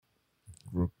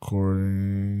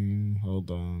recording.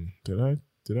 Hold on. Did I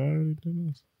already do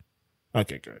this?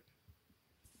 Okay, good.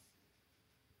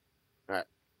 All right.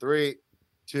 3,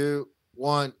 2,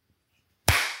 1.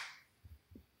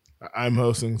 I'm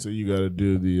hosting, so you got to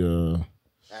do the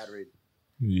Ad read.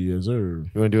 Yes, sir.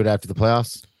 You want to do it after the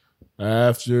playoffs?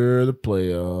 After the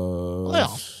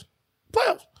playoffs.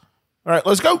 Playoffs. All right,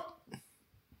 let's go.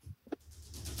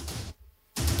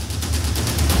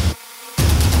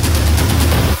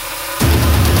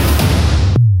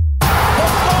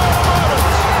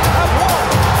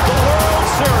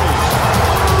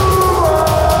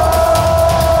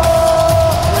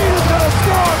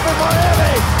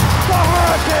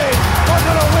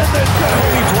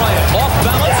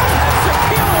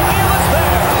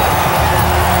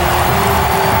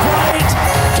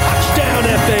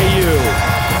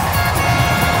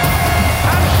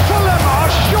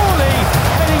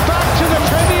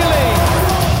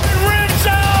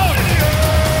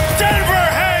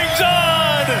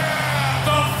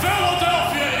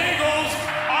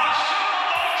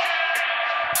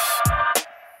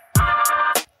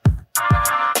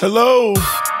 Hello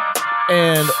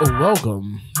and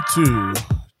welcome to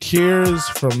Cheers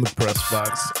from the Press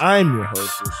Box. I'm your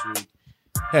host this week,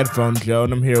 Headphone Joe,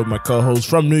 and I'm here with my co-host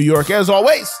from New York, as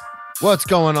always. What's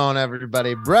going on,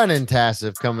 everybody? Brennan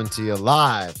Tassif coming to you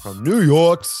live from New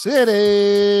York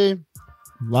City.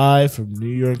 Live from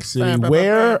New York City,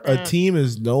 where a team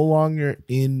is no longer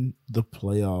in the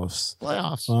playoffs.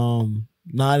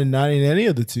 Not in any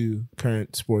of the two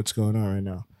current sports going on right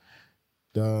now.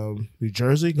 New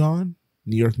Jersey gone,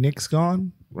 New York Knicks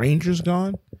gone, Rangers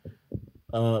gone.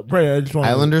 Brad, I just want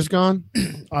Islanders gone.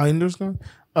 Islanders gone.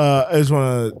 I just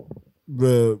want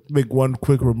to make one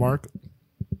quick remark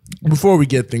before we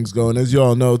get things going. As you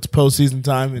all know, it's postseason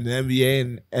time in the NBA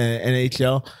and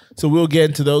NHL, so we'll get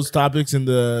into those topics in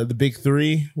the big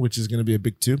three, which is going to be a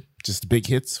big two, just the big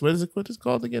hits. What is it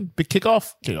called again? Big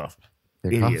kickoff. Idiot.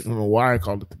 I don't know why I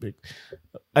called it the big.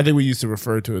 I think we used to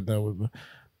refer to it that way.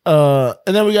 And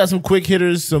then we got some quick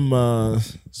hitters, some more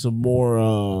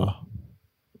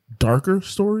darker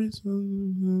stories.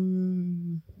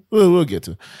 We'll get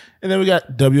to it. And then we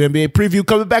got WNBA preview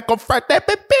coming back on Friday,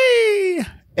 baby,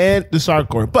 and the Soccer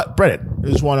Corner. But Brennan, I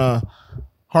just want to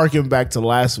harken back to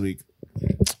last week.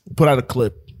 Put out a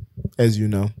clip, as you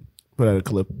know.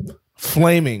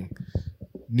 Flaming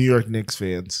New York Knicks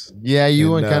fans. Yeah,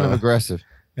 you went kind of aggressive.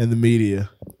 And the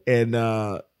media. And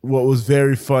what was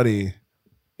very funny,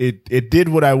 It did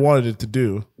what I wanted it to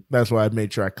do. That's why I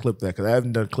made sure I clipped that, because I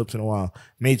haven't done clips in a while.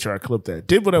 Made sure I clipped that.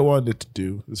 Did what I wanted it to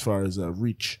do as far as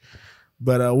reach.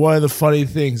 But one of the funny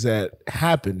things that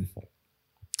happened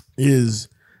is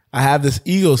I have this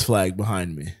Eagles flag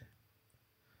behind me.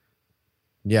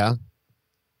 Yeah.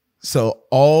 So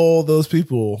all those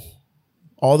people,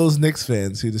 all those Knicks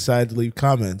fans who decided to leave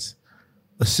comments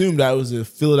assumed I was a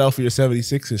Philadelphia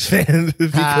 76ers fan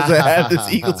because I have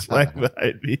this Eagles flag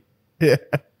behind me. Yeah.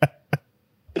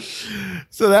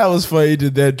 So that was funny to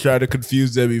then try to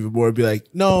confuse them even more and be like,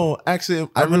 no, actually,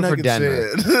 I'm a Nuggets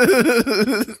fan.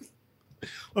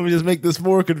 Let me just make this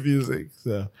more confusing.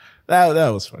 So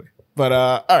that was funny. But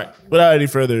all right, without any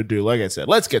further ado, like I said,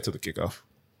 let's get to the kickoff.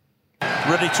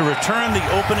 Ready to return the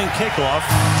opening kickoff.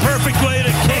 Perfect way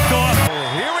to kick off.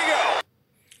 Here we go.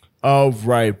 All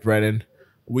right, Brennan.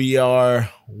 We are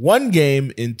one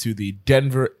game into the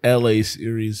Denver-LA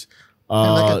series.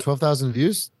 And that got 12,000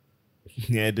 views?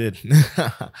 Yeah, it did.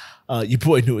 Your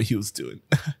boy knew what he was doing.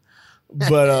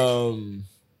 But,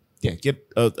 yeah, get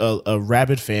a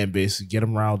rabid fan base, get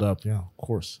them riled up. Yeah, of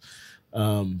course.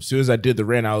 As soon as I did the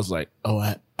rant, I was like, oh,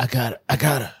 I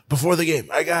gotta. Before the game,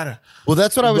 I gotta. Well,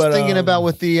 that's what I was thinking about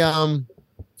with the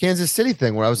Kansas City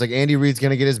thing, where I was like, Andy Reid's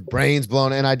going to get his brains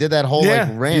blown. And I did that whole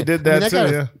rant. You did that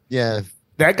too, yeah.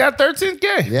 That got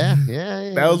 13K. Yeah.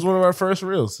 That was one of our first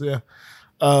reels, yeah.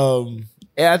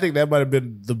 And I think that might have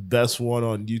been the best one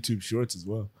on YouTube Shorts as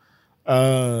well.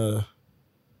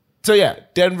 So yeah,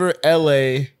 Denver,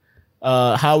 LA.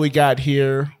 How we got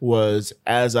here was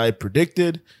as I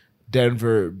predicted.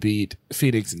 Denver beat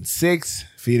Phoenix in 6.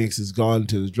 Phoenix has gone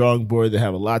to the drawing board. They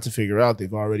have a lot to figure out.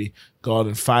 They've already gone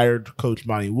and fired Coach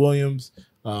Monty Williams.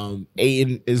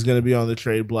 Ayton is going to be on the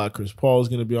trade block. Chris Paul is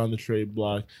going to be on the trade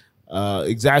block.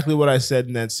 Exactly what I said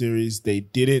in that series. They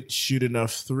didn't shoot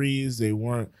enough threes. They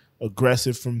weren't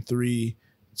aggressive from 3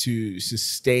 to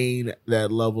sustain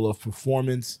that level of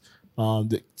performance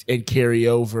and carry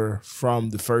over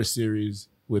from the first series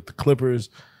with the Clippers.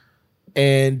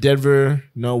 And Denver,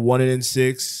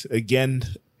 1-6 again,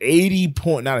 80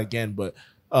 point, not again, but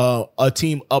a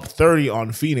team up 30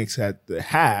 on Phoenix at the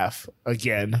half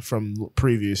again from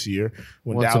previous year.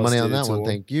 Want some money on that one?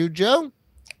 Thank you, Joe.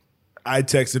 I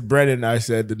texted Brennan. I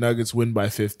said the Nuggets win by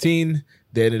 15.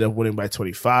 They ended up winning by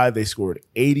 25. They scored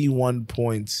 81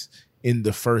 points in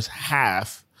the first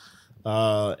half.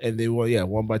 And they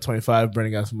won by 25.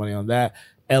 Brennan got some money on that.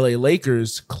 LA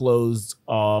Lakers closed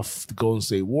off the Golden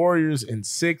State Warriors in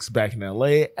 6 back in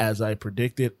LA, as I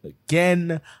predicted.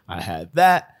 Again, I had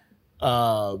that.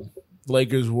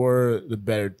 Lakers were the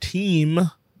better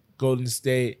team. Golden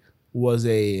State was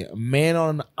a man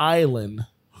on an island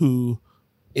who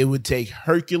it would take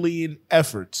Herculean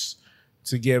efforts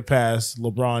to get past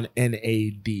LeBron and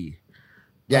AD.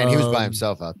 Yeah, and he was by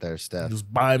himself out there, Steph. He was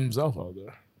by himself out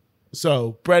there.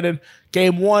 So, Brendan,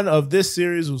 game 1 of this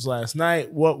series was last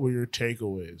night. What were your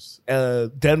takeaways?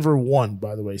 Denver won,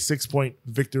 by the way. 6-point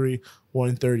victory,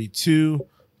 132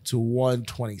 to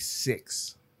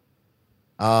 126.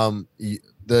 The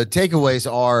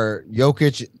takeaways are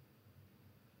Jokic,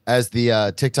 as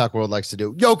the TikTok world likes to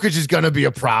do, Jokic is going to be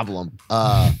a problem.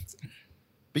 But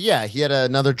yeah, he had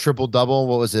another triple-double.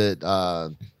 What was it?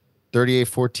 38,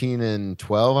 14, and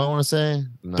 12, I want to say.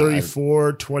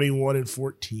 34, 21, and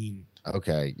 14.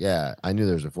 Okay, yeah. I knew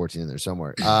there was a 14 in there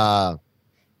somewhere.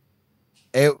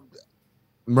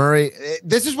 Murray,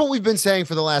 this is what we've been saying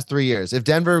for the last 3 years. If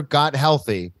Denver got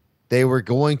healthy, they were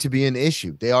going to be an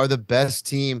issue. They are the best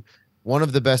team, one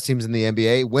of the best teams in the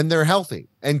NBA when they're healthy.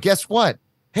 And guess what?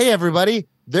 Hey, everybody,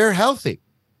 they're healthy.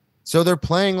 So they're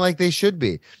playing like they should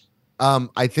be.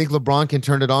 I think LeBron can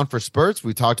turn it on for spurts.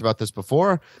 We talked about this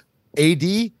before. AD,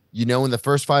 in the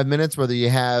first 5 minutes, whether you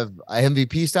have a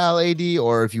MVP style AD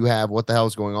or if you have what the hell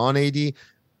is going on AD,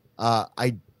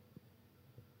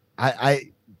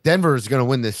 Denver is going to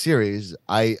win this series.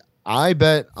 I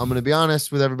bet, I'm going to be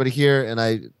honest with everybody here, and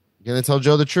I'm going to tell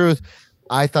Joe the truth.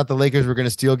 I thought the Lakers were going to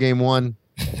steal game 1.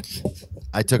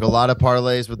 I took a lot of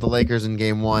parlays with the Lakers in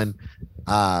game 1.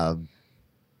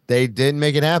 They didn't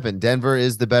make it happen. Denver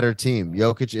is the better team.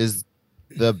 Jokic is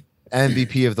the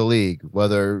MVP of the league,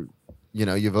 whether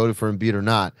you voted for Embiid or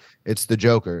not. It's the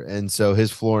Joker, and so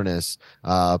his floorness.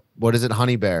 What is it,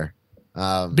 Honey Bear?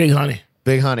 Big Honey.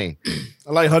 I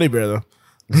like Honey Bear though.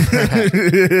 Yeah,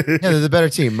 they're the better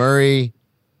team. Murray,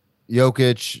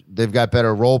 Jokic. They've got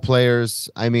better role players.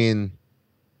 I mean,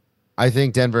 I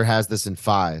think Denver has this in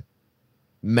 5,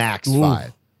 max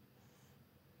 5.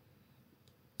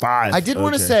 5. I did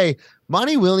want to say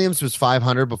Monty Williams was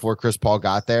 500 before Chris Paul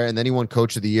got there, and then he won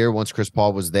Coach of the Year once Chris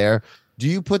Paul was there. Do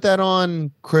you put that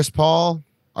on Chris Paul?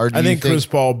 Or do I you think Chris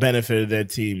Paul benefited that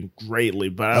team greatly,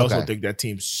 but I also think that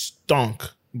team stunk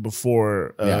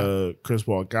before Chris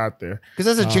Paul got there.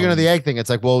 Because that's a chicken or the egg thing. It's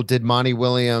like, well, did Monty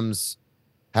Williams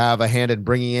have a hand in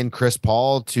bringing in Chris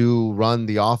Paul to run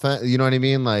the offense? You know what I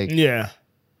mean? Like, yeah,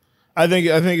 I think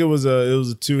it was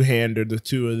a two-hander, the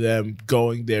two of them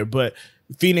going there, but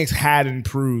Phoenix had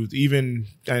improved. Even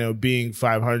being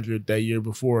 500 that year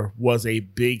before was a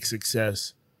big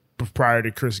success prior to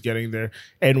Chris getting there.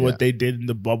 And what they did in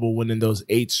the bubble, winning those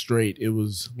 8 straight, it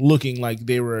was looking like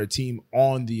they were a team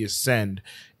on the ascend.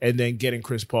 And then getting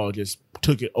Chris Paul just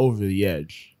took it over the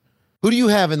edge. Who do you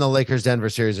have in the Lakers-Denver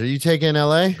series? Are you taking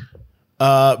LA?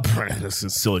 That's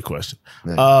a silly question.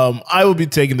 I will be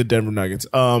taking the Denver Nuggets.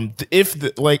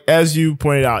 As you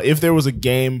pointed out, if there was a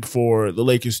game for the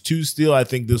Lakers to steal, I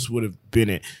think this would have been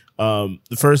it.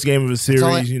 The first game of the series,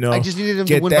 I just needed them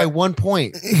to win by 1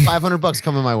 point. $500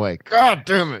 coming my way. God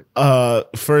damn it.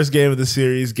 First game of the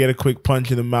series, get a quick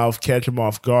punch in the mouth, catch them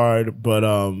off guard.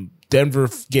 But Denver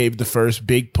gave the first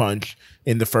big punch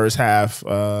in the first half.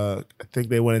 I think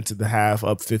they went into the half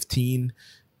up 15.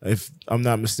 If I'm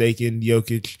not mistaken,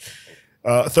 Jokic.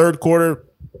 Third quarter,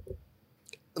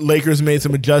 Lakers made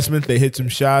some adjustments. They hit some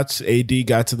shots. AD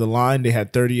got to the line. They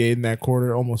had 38 in that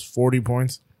quarter, almost 40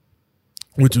 points,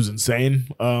 which was insane.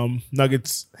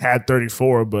 Nuggets had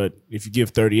 34, but if you give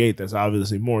 38, that's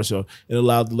obviously more. So it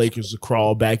allowed the Lakers to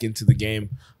crawl back into the game.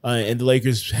 And the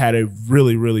Lakers had a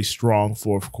really, really strong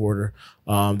fourth quarter.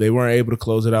 They weren't able to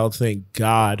close it out, thank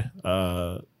God.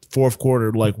 Fourth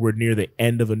quarter, we're near the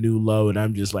end of a new low, and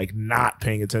I'm just not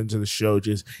paying attention to the show,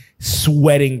 just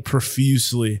sweating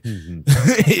profusely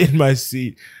in my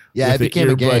seat. Yeah, it became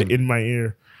a game in my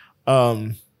ear.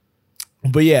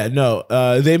 But yeah, no,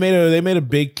 they made a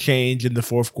big change in the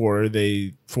fourth quarter.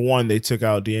 They took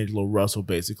out D'Angelo Russell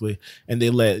basically, and they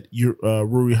let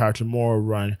Rui Hachimura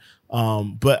run.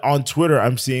 But on Twitter,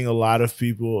 I'm seeing a lot of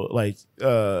people like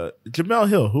Jamel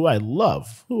Hill, who I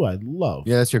love.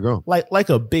 Yeah, that's your girl. Like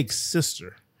a big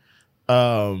sister.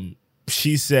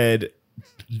 She said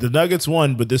the Nuggets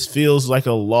won, but this feels like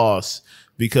a loss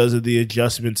because of the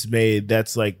adjustments made.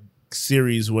 That's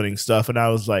series winning stuff. And I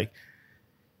was like,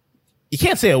 you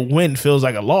can't say a win feels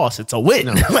like a loss. It's a win.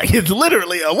 No. Like, it's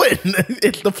literally a win.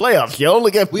 It's the playoffs. You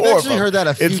only get 4. We've actually heard that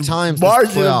a few times.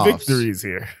 Margin of victories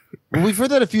here. Well, we've heard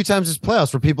that a few times this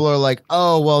playoffs where people are like,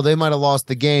 oh, well, they might have lost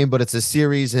the game, but it's a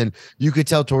series. And you could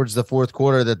tell towards the fourth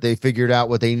quarter that they figured out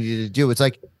what they needed to do. It's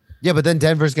like, yeah, but then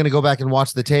Denver's going to go back and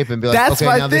watch the tape and be like, that's okay,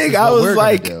 my now thing. This is I what was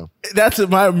like, that's what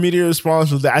my immediate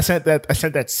response was. That I sent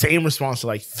that same response to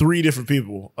like 3 different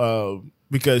people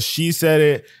because she said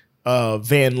it.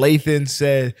 Van Lathan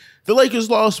said the Lakers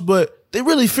lost, but they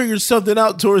really figured something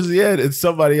out towards the end. And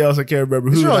somebody else, I can't remember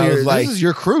who. I was like, this is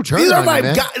your crew. These are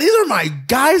my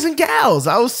guys and gals.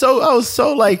 I was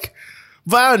so like,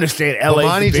 but I understand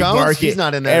LA's the big Jones, market. He's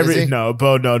not in there.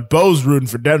 Bo's rooting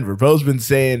for Denver. Bo's been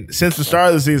saying since the start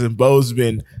of the season, Bo's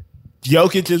been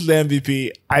Jokic is the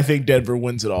MVP. I think Denver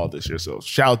wins it all this year. So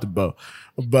shout out to Bo.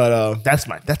 But that's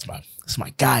my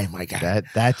guy.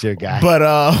 That's your guy.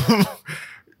 But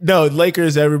no,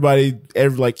 Lakers, everybody,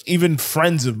 even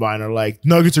friends of mine are like,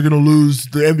 Nuggets are going to lose.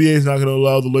 The NBA is not going to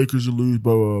allow the Lakers to lose,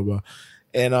 blah, blah, blah.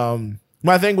 And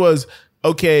my thing was,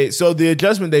 okay, so the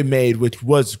adjustment they made, which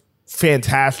was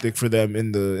fantastic for them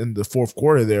in the fourth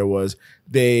quarter there, was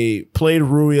they played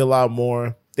Rui a lot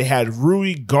more. They had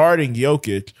Rui guarding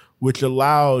Jokic, which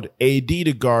allowed AD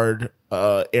to guard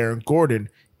Aaron Gordon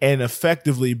and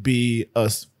effectively be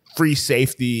a free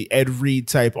safety, Ed Reed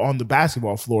type on the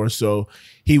basketball floor. So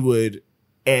he would,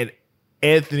 and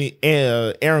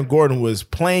Aaron Gordon was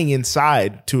playing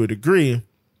inside to a degree.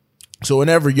 So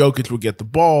whenever Jokic would get the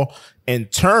ball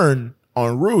and turn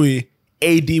on Rui,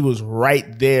 AD was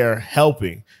right there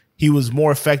helping. He was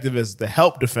more effective as the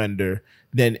help defender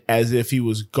than as if he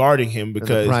was guarding him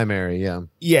because primary,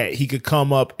 he could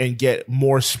come up and get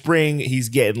more spring. He's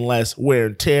getting less wear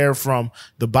and tear from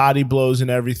the body blows and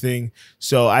everything.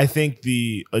 So I think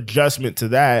the adjustment to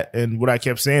that, and what I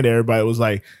kept saying to everybody was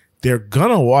like, they're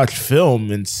gonna watch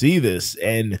film and see this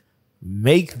and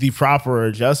make the proper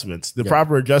adjustments. The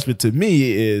proper adjustment to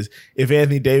me is if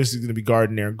Anthony Davis is going to be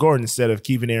guarding Aaron Gordon, instead of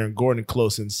keeping Aaron Gordon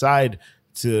close inside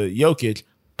to Jokic,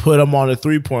 put him on the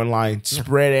 3-point line,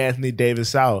 spread Anthony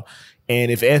Davis out. And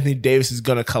if Anthony Davis is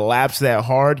going to collapse that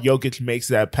hard, Jokic makes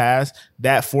that pass,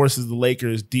 that forces the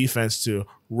Lakers defense to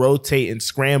rotate and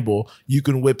scramble. You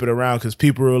can whip it around because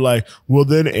people are like, well,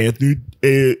 then Anthony,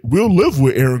 we'll live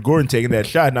with Aaron Gordon taking that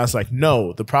shot. And I was like,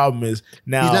 no, the problem is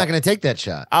now he's not going to take that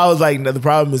shot. I was like, no, the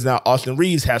problem is now Austin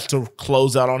Reeves has to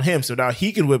close out on him. So now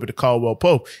he can whip it to Caldwell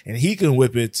Pope and he can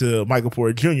whip it to Michael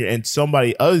Porter Jr. and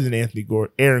somebody other than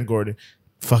Aaron Gordon.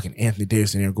 Fucking Anthony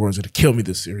Davis and Aaron Gordon's going to kill me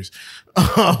this series.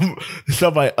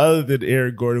 Somebody other than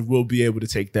Aaron Gordon will be able to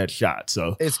take that shot.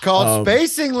 So it's called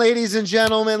spacing, ladies and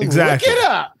gentlemen. Exactly. Look it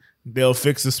up. They'll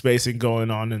fix the spacing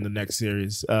going on in the next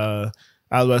series. I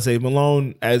was about to say,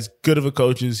 Malone, as good of a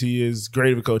coach as he is,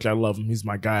 great of a coach. I love him. He's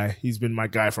my guy. He's been my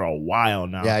guy for a while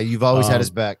now. Yeah, you've always had his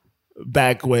back.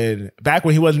 Back when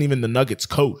he wasn't even the Nuggets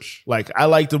coach. Like, I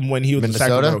liked him when he was Minnesota?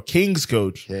 the Sacramento Kings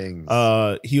coach.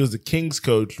 He was the Kings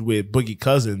coach with Boogie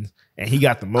Cousins, and he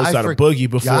got the most out of Boogie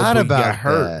before Boogie got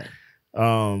hurt.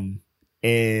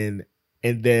 And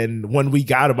then when we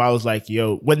got him, I was like,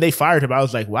 yo, when they fired him, I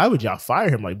was like, why would y'all fire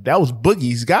him? Like, that was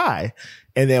Boogie's guy.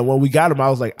 And then when we got him, I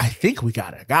was like, I think we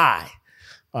got a guy.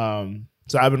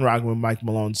 So I've been rocking with Mike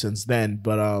Malone since then,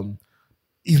 but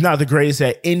he's not the greatest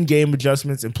at in-game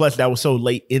adjustments, and plus that was so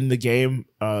late in the game,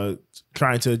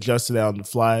 trying to adjust to that on the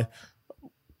fly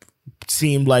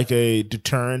seemed like a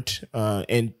deterrent,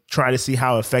 and try to see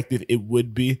how effective it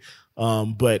would be.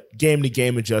 But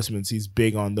game-to-game adjustments, he's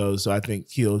big on those, so I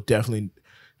think he'll definitely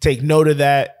take note of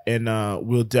that, and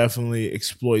we'll definitely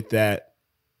exploit that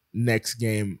next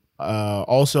game.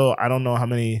 Also, I don't know how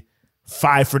many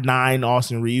 5 for 9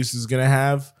 Austin Reeves is going to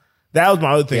have. That was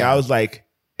my other thing. I was like,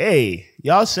 hey,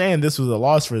 y'all saying this was a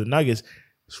loss for the Nuggets.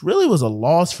 This really was a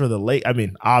loss for the Lakers. I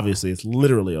mean, obviously, it's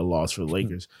literally a loss for the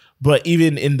Lakers. But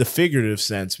even in the figurative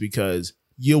sense, because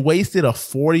you wasted a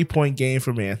 40-point game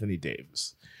from Anthony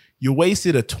Davis. You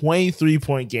wasted a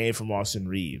 23-point game from Austin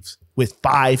Reeves with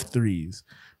 5 threes.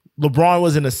 LeBron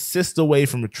was an assist away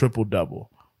from a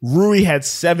triple-double. Rui had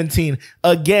 17.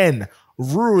 Again,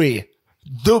 Rui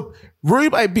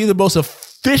might be the most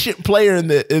efficient player in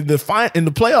the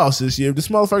playoffs this year. This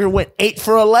motherfucker went 8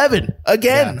 for 11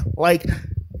 again. Yeah. Like,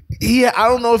 I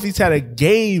don't know if he's had a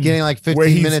game getting like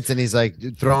 15 minutes and he's like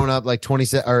throwing up like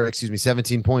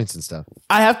 17 points and stuff.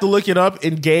 I have to look it up.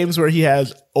 In games where he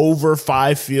has over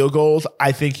 5 field goals,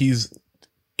 I think he's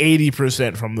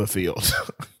 80% from the field.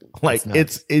 Like,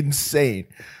 it's insane.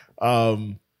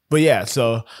 But yeah,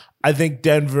 so I think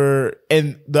Denver,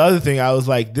 and the other thing, I was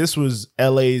like, this was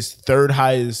LA's 3rd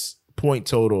highest point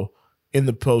total in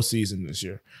the postseason this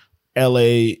year.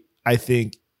 LA I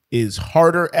think, is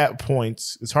harder at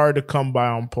points. It's hard to come by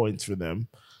on points for them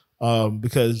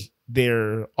because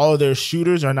all of their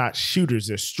shooters are not shooters.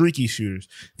 They're streaky shooters.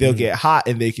 They'll get hot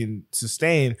and they can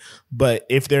sustain, but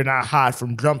if they're not hot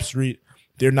from jump street,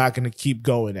 they're not going to keep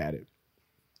going at it.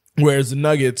 Whereas the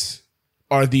Nuggets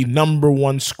are the number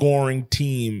one scoring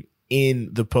team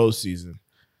in the postseason,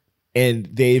 and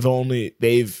their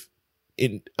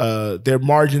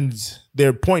margins,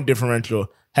 their point differential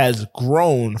has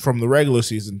grown from the regular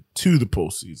season to the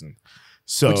postseason.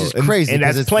 So, which is crazy, and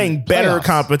that's playing better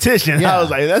competition. Yeah. I was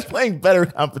like, that's playing better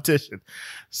competition.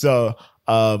 So,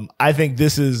 I think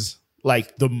this is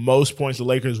like the most points the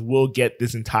Lakers will get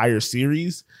this entire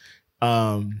series.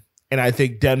 And I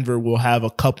think Denver will have a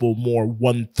couple more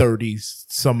 130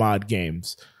 some odd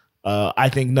games. I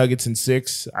think Nuggets in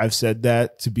 6. I've said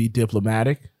that to be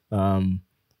diplomatic.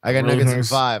 I got Nuggets in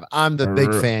 5. I'm the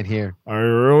big fan here. I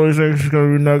really think it's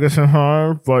going to be Nuggets in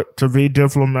 5, but to be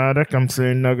diplomatic, I'm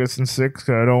saying Nuggets in 6 because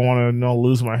I don't want to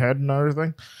lose my head and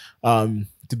everything.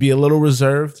 To be a little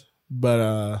reserved,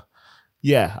 but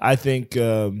yeah, I think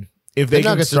if they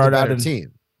can start out in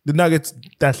team. The Nuggets,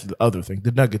 that's the other thing.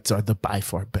 The Nuggets are the by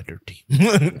far better team.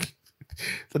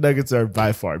 The Nuggets are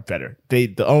by far better.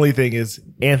 The only thing is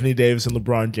Anthony Davis and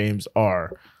LeBron James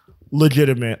are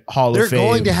legitimate Hall of Fame. They're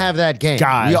going to have that game.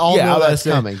 Guys. We all know that's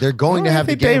coming. They're going to have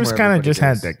the game. Davis kind of just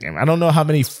had that game. I don't know how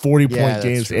many 40-point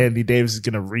games Anthony Davis is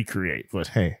going to recreate, but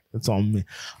hey, it's on me.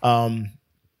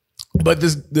 But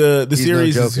the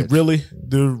series is really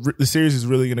the series is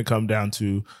really going to come down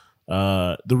to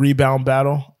the rebound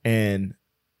battle and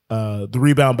the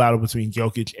rebound battle between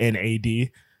Jokic and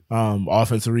AD.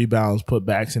 Offensive rebounds,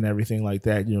 putbacks, and everything like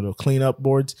that. The cleanup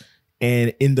boards.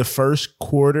 And in the first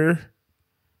quarter,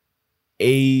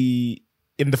 Jokic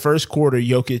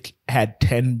had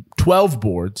 12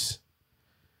 boards,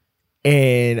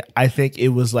 and I think it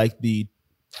was like the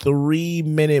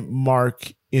 3-minute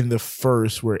mark in the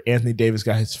first where Anthony Davis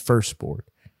got his first board.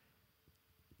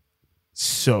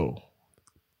 So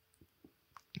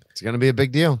it's going to be a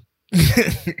big deal.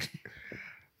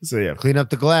 So yeah, clean up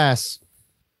the glass.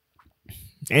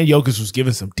 And Jokic was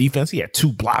giving some defense. He had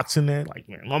 2 blocks in there. Like,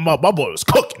 man, my boy was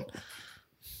cooking.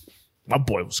 My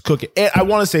boy was cooking. And I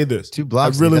want to say this. 2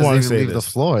 blocks. I really want to say leave this.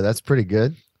 The floor. That's pretty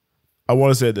good. I want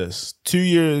to say this.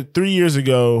 3 years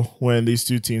ago, when these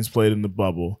two teams played in the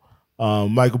bubble,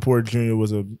 Michael Porter Jr.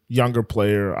 was a younger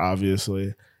player,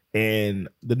 obviously, and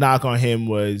the knock on him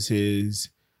was his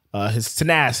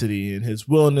tenacity and his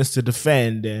willingness to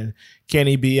defend, and can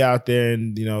he be out there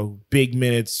in big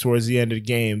minutes towards the end of the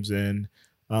games, and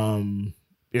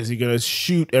is he gonna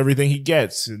shoot everything he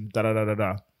gets, and da da da da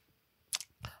da.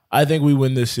 I think we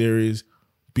win this series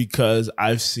because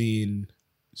I've seen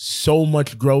so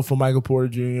much growth from Michael Porter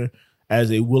Jr. as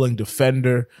a willing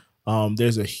defender.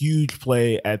 There's a huge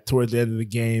play towards the end of the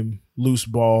game, loose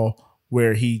ball,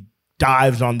 where he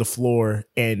dived on the floor,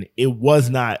 and it was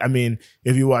not,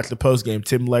 if you watch the post game,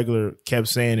 Tim Legler kept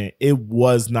saying it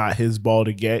was not his ball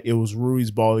to get. It was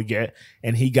Rui's ball to get,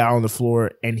 and he got on the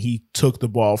floor and he took the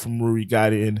ball from Rui,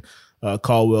 got it in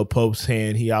Caldwell Pope's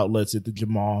hand. He outlets it to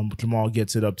Jamal. Jamal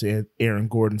gets it up to Aaron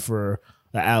Gordon for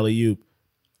an alley-oop.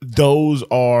 Those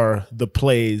are the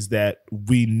plays that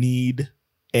we need.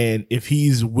 And if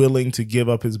he's willing to give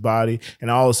up his body,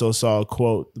 and I also saw a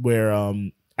quote where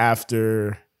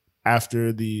after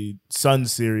the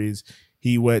Suns series,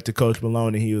 he went to Coach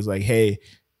Malone and he was like, hey,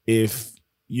 if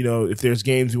there's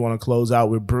games you want to close out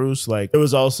with Bruce, like it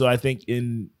was also, I think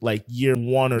in like year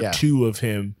 1 or 2 of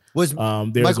him, was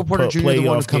Michael Porter Jr. the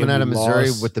one coming out of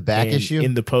Missouri with the back issue?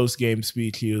 In the post game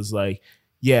speech, he was like,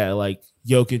 yeah, like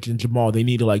Jokic and Jamal, they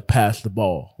need to like pass the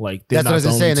ball. Like that's what I was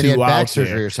going to say. And then he had back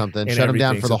surgery or something, shut him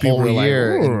down for the whole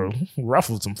year. Like,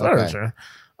 ruffled some feathers.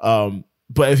 Okay.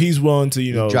 But if he's willing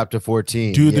to, drop to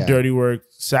 14, do the dirty work,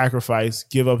 sacrifice,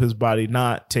 give up his body,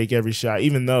 not take every shot,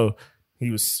 even though he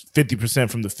was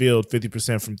 50% from the field,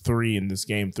 50% from 3 in this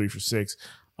game, 3 for 6.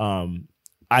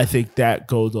 I think that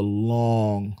goes a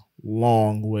long,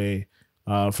 long way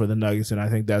for the Nuggets. And I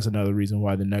think that's another reason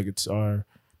why the Nuggets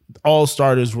all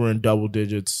starters were in double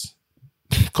digits.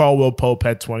 Caldwell Pope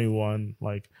had 21.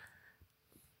 Like,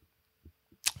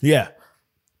 yeah.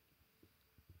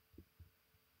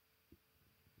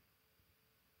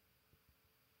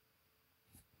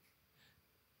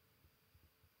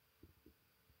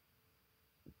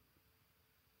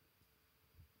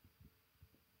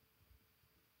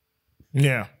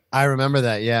 Yeah. I remember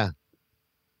that, yeah.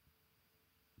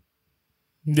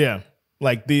 Yeah.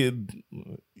 Like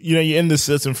you're in the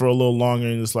system for a little longer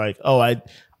and it's like, oh,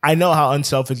 I know how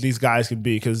unselfish these guys can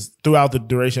be because throughout the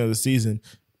duration of the season,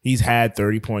 he's had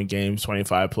 30-point games,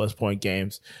 25-plus point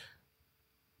games.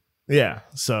 Yeah.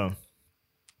 So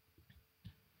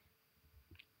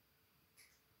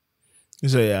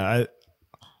yeah,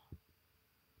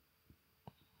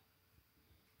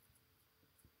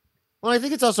 Well, I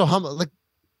think it's also humble. Like,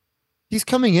 he's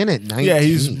coming in at 19. Yeah,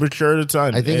 he's matured a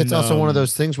ton. I think it's also one of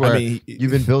those things where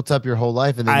you've been built up your whole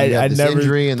life, and then you have this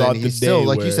injury, and then he's still,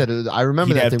 like you said, I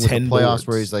remember that thing with the playoffs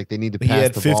where he's like, they need to pass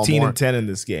the ball more. He had 15 and 10 in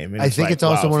this game. I think it's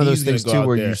also one of those things too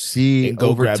where you see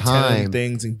over time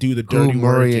things and do the dirty who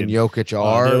Murray and Jokic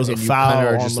are. There was a foul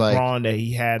on just LeBron that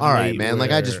he had. All right, man.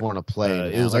 Like, I just want to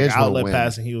play. It was like outlet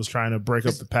pass, and he was trying to break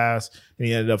up the pass, and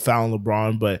he ended up fouling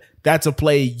LeBron. But that's a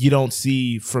play you don't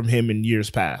see from him in years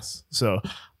past. So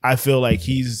I feel like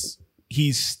he's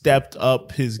stepped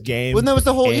up his game. Well, that was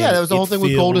the whole thing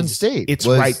with Golden State. It's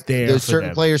right there. There's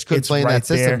certain players couldn't play in that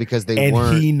system because they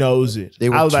weren't. And he knows it. They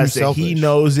were too selfish. He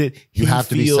knows it. You have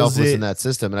to be selfless in that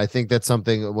system, and I think that's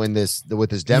something with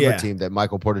this Denver team that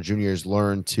Michael Porter Jr. has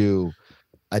learned to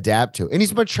adapt to, and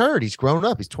he's matured. He's grown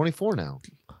up. He's 24 now.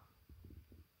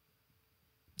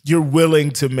 You're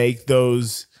willing to make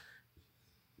those.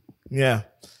 Yeah.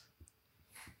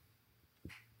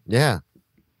 Yeah.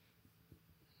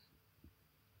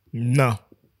 No.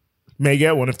 May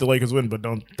get one if the Lakers win, but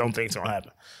don't think it's gonna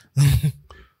happen.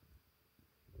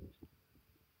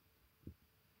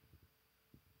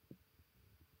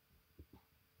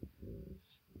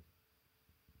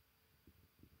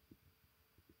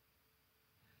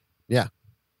 Yeah.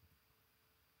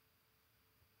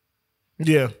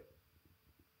 Yeah.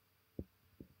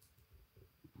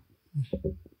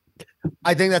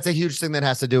 I think that's a huge thing that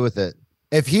has to do with it.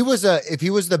 If he was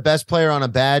the best player on a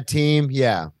bad team,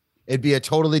 yeah, it'd be a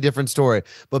totally different story.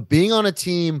 But being on a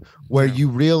team where you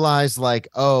realize, like,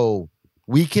 oh,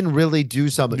 we can really do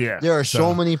something. Yeah, there are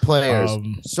so many players,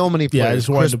 Yeah, I just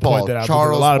wanted to point that out.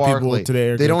 Charles a lot of Barkley, people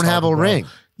today they don't have a ring.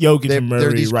 Jokic and Murray,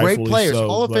 they're these great players,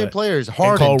 Hall of Fame players.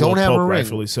 Harden don't have a ring.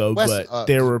 Rightfully so, but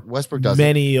there were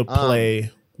many a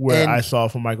play where I saw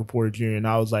from Michael Porter Jr. and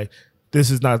I was like, this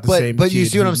is not the same. But you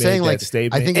see what I'm saying? Like,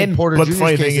 I think in Porter Jr.'s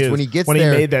case is when he gets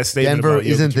there, he made that statement Denver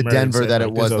isn't the Denver that it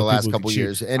was the last couple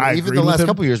years, and even the last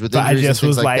couple years with injuries and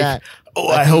things like that. Oh,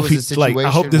 I hope he's like.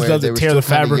 I hope this doesn't tear the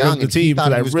fabric of the team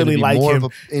because I really like him. More of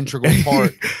an integral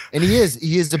part, and he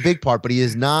is a big part, but he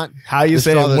is not. How you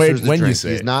say it when you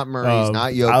say he's not Murray, he's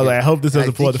not Jokic. I hope this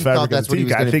doesn't pull the fabric of the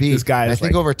team. I think this guy. I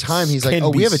think over time he's like,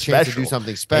 oh, we have a chance to do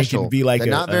something special that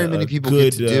not very many people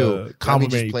get to do.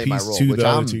 Complimentary piece to the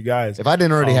other two guys. If I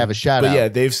didn't already have a shout out, but yeah,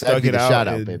 they've stuck it out. Shout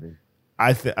out, baby.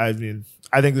 I think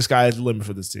the sky is the limit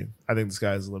for this team.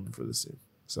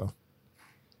 So.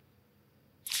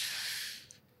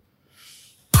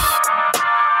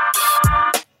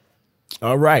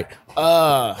 All right.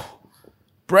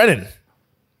 Brennan.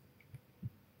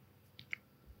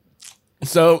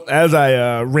 So as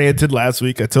I ranted last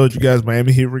week, I told you guys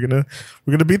Miami Heat we're gonna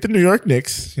beat the New York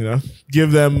Knicks,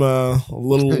 give them a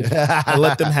little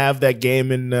let them have that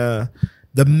game in the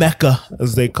Mecca,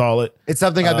 as they call it. It's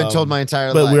something I've been told my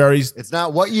entire life. It's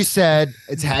not what you said,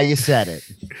 it's how you said it.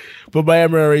 But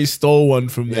Miami already stole one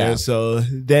from there. So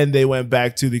then they went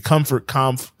back to the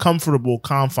comfortable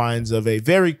confines of a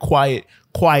very quiet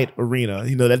arena,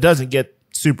 that doesn't get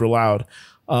super loud.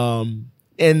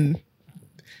 And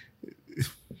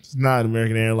it's not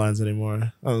American Airlines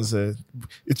anymore. I was gonna say,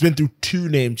 it's been through 2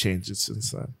 name changes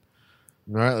since then.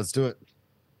 All right, let's do it.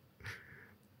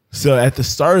 So at the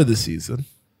start of the season,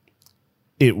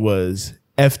 it was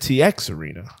FTX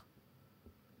Arena.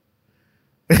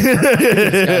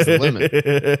 Sky's the limit.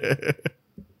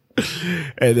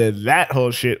 And then that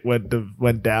whole shit went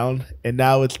down, and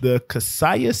now it's the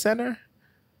Kaseya Center,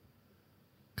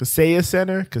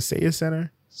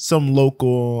 some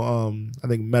local, I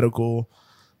think medical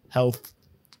health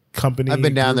company. I've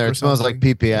been down there. It smells like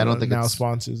PP. I don't think now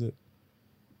sponsors it.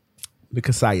 The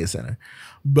Kaseya Center,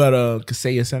 but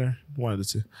Kaseya Center, one of the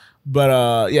two.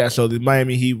 But yeah, so the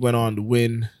Miami Heat went on to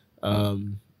win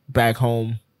back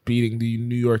home, beating the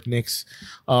New York Knicks.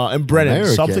 And Brennan,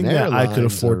 American something that Airlines I could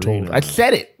have foretold. Arena. I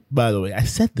said it, by the way. I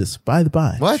said this, by the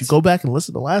by. What? If you go back and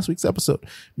listen to last week's episode,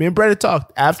 me and Brennan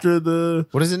talked after the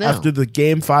what is it now? After the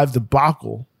Game 5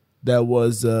 debacle that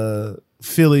was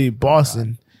Philly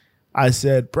Boston. I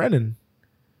said, Brennan,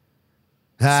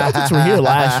 Celtics were here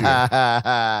last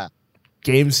year.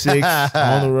 Game 6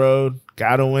 on the road,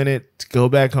 gotta win it to go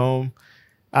back home.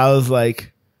 I was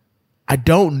like, I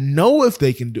don't know if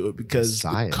they can do it because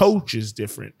the coach is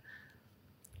different.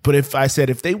 But if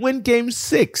they win Game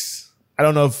 6, I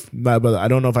don't know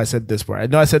if I said this part. I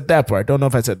know I said that part. I don't know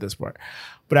if I said this part.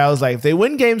 But I was like, if they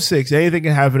win Game 6, anything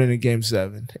can happen in a Game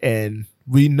 7. And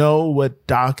we know what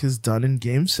Doc has done in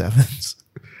Game 7s.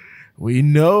 We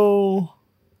know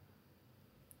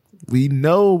We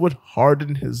know what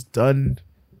Harden has done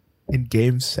in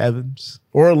game sevens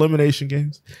or elimination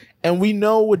games. And we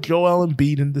know what Joel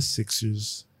Embiid and the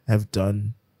Sixers have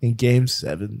done in game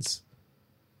sevens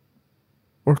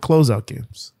or closeout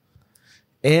games.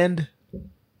 And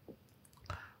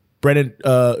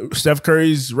Steph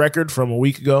Curry's record from a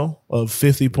week ago of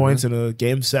 50 points in a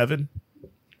game 7,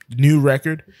 new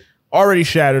record, already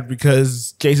shattered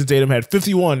because Jason Tatum had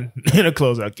 51 in a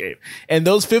closeout game. And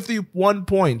those 51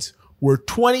 points were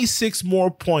 26 more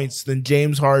points than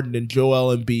James Harden and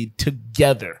Joel Embiid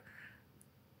together.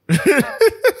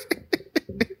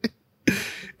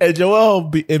 And Joel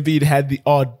Embiid had the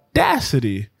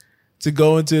audacity to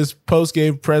go into his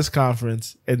post-game press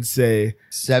conference and say,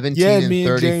 17 and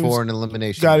 34 in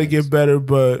elimination. Got to get better,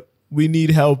 but we need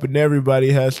help, and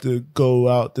everybody has to go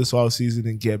out this offseason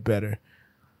and get better.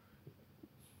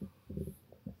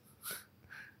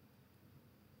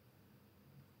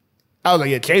 I was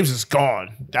like, yeah, James is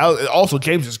gone. Also,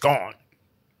 James is gone.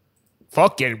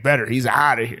 Fuck getting better. He's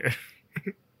out of here.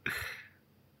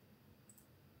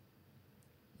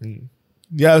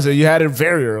 Yeah, so you had it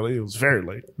very early. It was very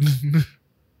late.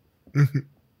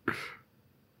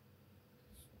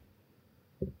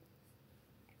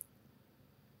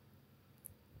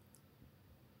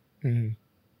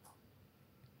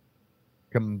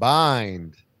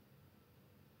 Combined.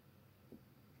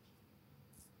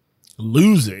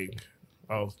 Losing.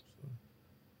 Oh.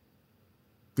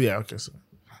 Yeah, okay. So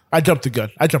I jumped the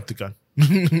gun.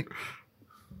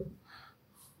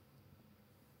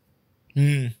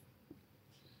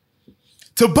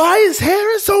 Tobias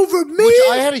Harris over me. Which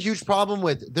I had a huge problem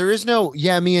with. There is no,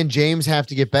 me and James have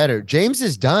to get better. James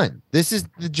is done. This is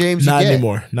the James Not you get.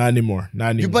 anymore. Not anymore.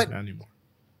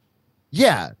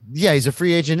 Yeah, he's a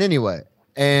free agent anyway.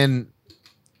 And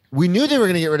we knew they were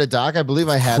going to get rid of Doc. I believe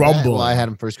I had that. Well, I had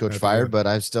him first coach fired, but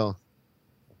I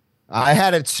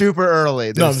had it super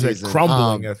early this season.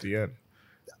 Crumbling at the end.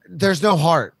 There's no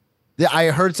heart. I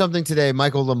heard something today.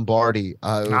 Michael Lombardi,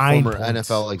 former points.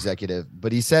 NFL executive,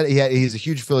 but he said he's a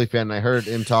huge Philly fan, and I heard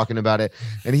him talking about it,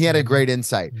 and he had a great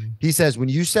insight. He says when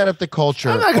you set up the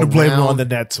culture, I'm not going to blame him on the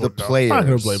Nets. The players, I'm not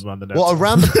going to blame him on the Nets. Well,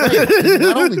 around the players,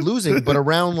 not only losing, but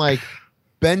around like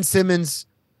Ben Simmons.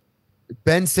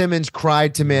 Ben Simmons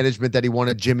cried to management that he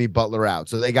wanted Jimmy Butler out,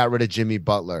 so they got rid of Jimmy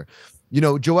Butler.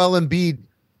 Joel Embiid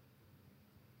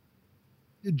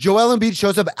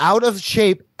shows up out of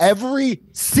shape every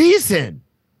season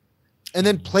and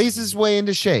then plays his way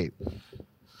into shape.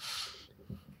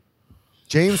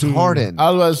 James Harden,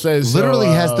 I was about to say, literally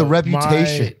has the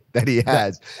reputation that he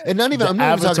has, and not even. I'm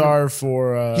not even avatar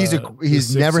for.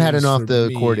 He's never had an off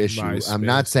the court issue. I'm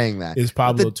not saying that. Is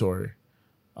Pablo Torre?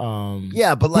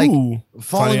 But like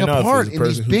falling apart in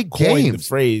these big games. The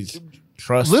phrase.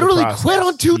 Trust literally quit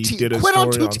on two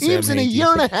teams in a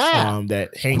year and a half.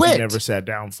 That Hanky never sat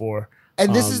down for.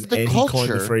 And this is the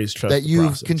culture the phrase, that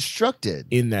you've constructed.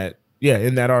 In that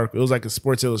article. It was like a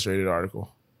Sports Illustrated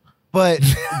article. But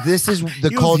this is the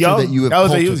culture that you have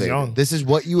cultivated. This is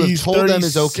what you have told them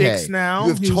is okay. Now.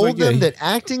 You have told them that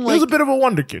acting like... He was a bit of a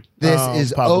wonder kid. This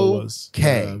is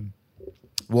okay.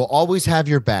 We'll always have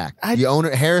your back. The owner,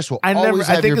 Harris, will always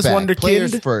have your back. Wonder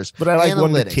Players kid, first. But I like analytics,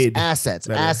 Wonder Kid. Assets.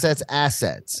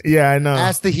 Yeah, I know.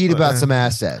 Ask the Heat about some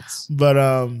assets. But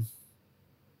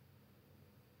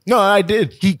no, I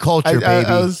did. Heat culture, baby.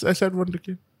 I said Wonder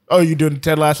Kid. Oh, you doing the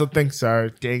Ted Lasso thing?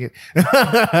 Sorry, dang it.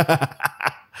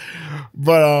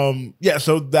 But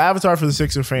so the avatar for the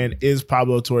Sixer fan is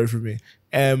Pablo Torre for me.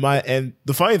 And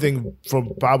the funny thing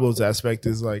from Pablo's aspect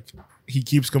is like he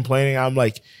keeps complaining. I'm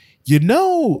like, you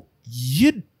don't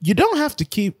have to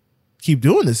keep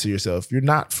doing this to yourself. You're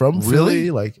not from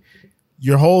Philly. Like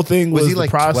your whole thing was he the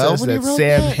like process that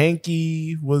Sam that?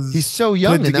 Hanky was. He's so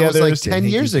young, and that was like 10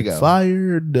 years ago.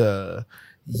 Fired.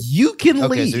 You can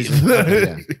leave.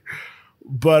 So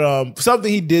But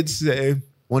something he did say.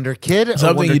 Wonder Kid.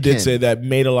 Something he did say that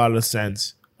made a lot of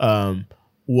sense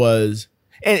was.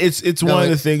 And it's one of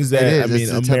the things that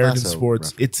American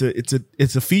sports. Reference.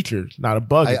 It's a feature, not a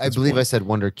bug. I believe I said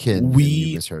Wonder Kid.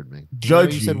 You misheard me.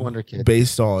 Judge you said Wonder Kid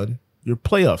based on your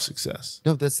playoff success.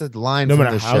 No, that's the line. No from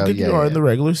matter the how show. good you are in the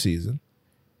regular season,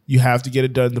 you have to get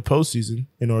it done in the postseason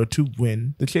in order to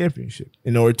win the championship,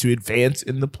 in order to advance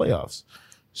in the playoffs.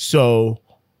 So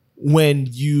when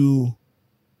you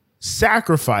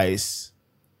sacrifice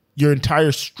your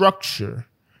entire structure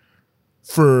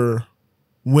for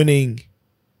winning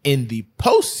in the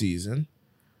postseason,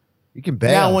 you can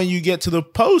bail. Now when you get to the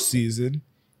postseason,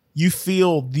 you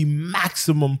feel the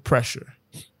maximum pressure.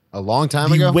 A long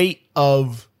time ago, the weight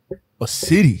of a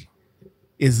city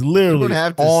is literally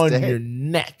on your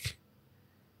neck,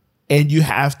 And you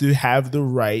have to have the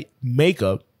right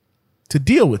makeup to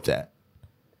deal with that.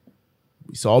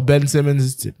 We saw Ben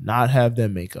Simmons did not have that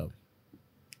makeup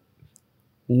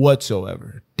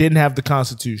whatsoever. Didn't have the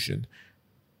constitution.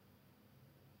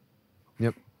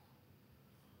 Yep.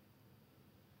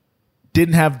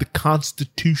 Didn't have the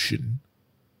constitution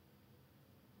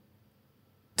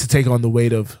to take on the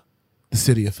weight of the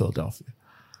city of Philadelphia.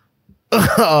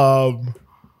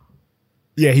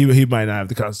 Yeah, he might not have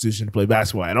the constitution to play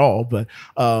basketball at all, but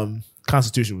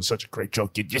Constitution was such a great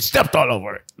joke. You stepped all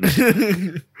over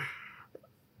it.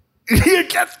 You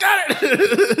just got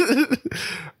it.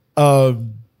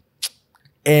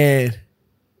 And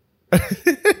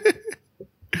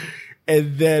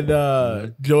and then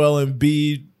Joel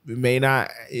Embiid he may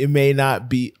not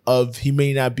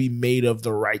be made of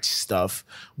the right stuff,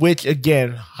 which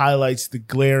again highlights the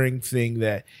glaring thing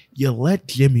that you let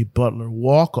Jimmy Butler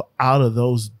walk out of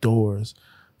those doors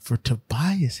for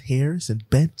Tobias Harris and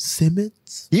Ben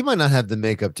Simmons. He might not have the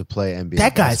makeup to play NBA.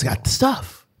 That guy's got the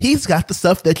stuff. He's got the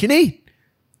stuff that you need.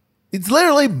 It's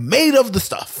literally made of the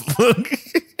stuff.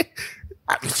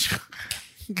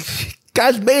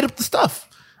 Guy's made up the stuff.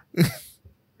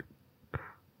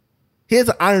 He has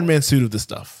an Iron Man suit of the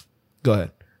stuff. Go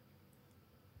ahead.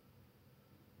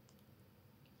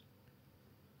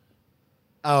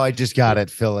 Oh, I just got it,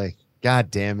 Philly.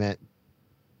 God damn it.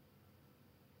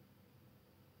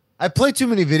 I played too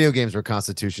many video games where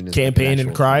Constitution is Campaign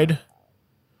and cried.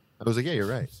 I was like, yeah, you're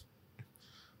right.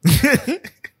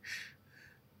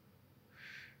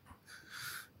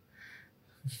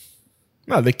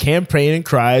 No, the campaign and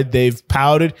cried. They've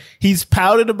pouted. He's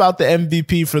pouted about the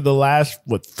MVP for the last,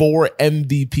 4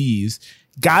 MVPs.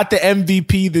 Got the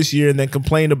MVP this year and then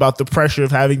complained about the pressure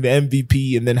of having the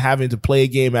MVP and then having to play a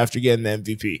game after getting the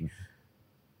MVP.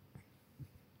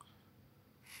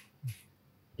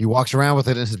 He walks around with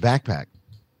it in his backpack.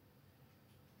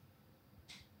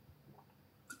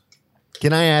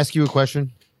 Can I ask you a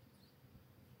question?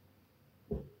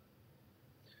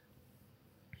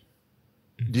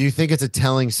 Do you think it's a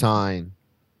telling sign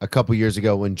a couple years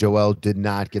ago when Joel did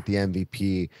not get the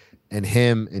MVP and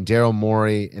him and Daryl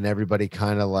Morey and everybody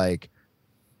kind of like,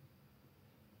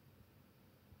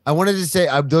 I wanted to say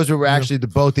those were actually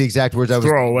both the exact words I was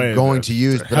going to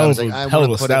use, but I was like, I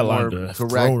want to put it more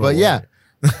correct. But yeah.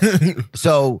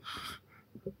 So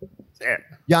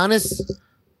Giannis.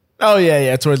 Oh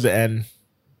yeah. Towards the end.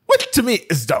 Which to me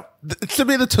is dumb. To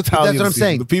me, the totality. That's what I'm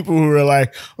saying. The people who are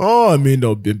like, "Oh, I mean,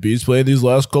 no, Embiid's playing these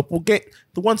last couple games.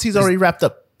 The ones he's already wrapped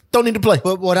up, don't need to play."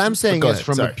 But what I'm saying is,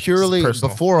 from a purely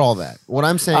before all that, what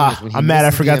I'm saying is, when I'm mad.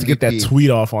 I forgot to get that tweet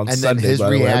off on Sunday. His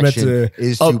reaction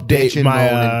is to update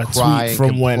my tweet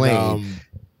from when.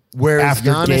 Whereas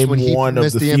after Giannis, when he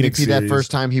missed the Phoenix MVP that first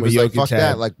time, he was like, "Fuck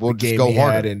that! Like we'll just go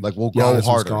harder. Like we'll go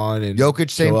harder." Jokic,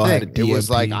 same thing. It was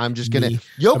like, "I'm just gonna."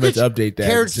 Jokic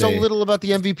cared so little about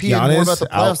the MVP and more about the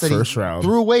playoffs that he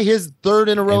threw away his third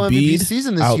in a row MVP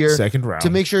season this year to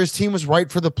make sure his team was right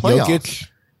for the playoffs. Jokic,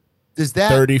 does that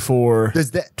 34,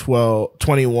 12,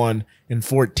 21, and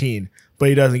 14. But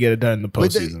he doesn't get it done in the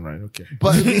postseason, right? Okay.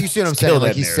 But you see what I'm saying?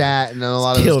 Like he sat in a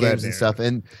lot of those games and stuff,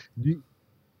 and.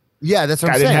 Yeah, that's what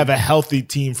I'm saying. I didn't have a healthy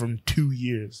team from 2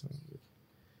 years.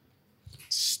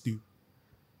 Stupid.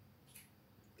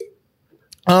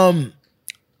 But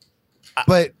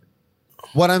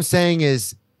what I'm saying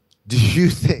is, do you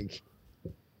think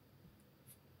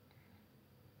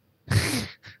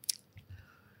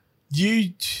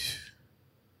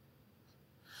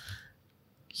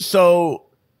so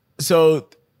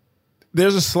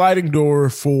there's a sliding door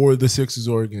for the Sixers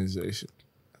organization.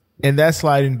 And that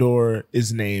sliding door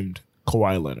is named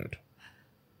Kawhi Leonard.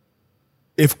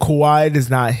 If Kawhi does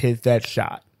not hit that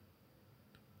shot,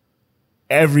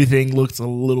 everything looks a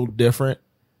little different.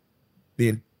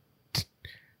 I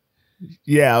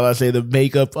would say the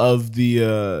makeup of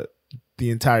the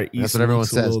entire East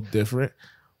looks a little different.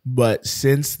 But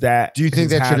since that, do you think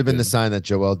that should have been the sign that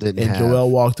Joel didn't have? And Joel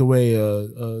walked away.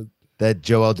 That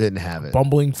Joel didn't have it.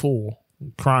 Bumbling fool,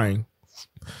 crying.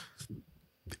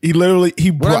 He literally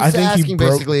I think he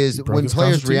broke, basically is when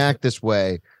players react this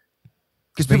way,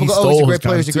 because people go, "Oh, he's a great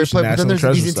player, he's a great player," but then there's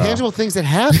these intangible things that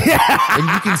happen,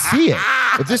 and you can see it.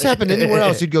 If this happened anywhere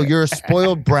else, you'd go, "You're a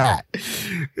spoiled brat."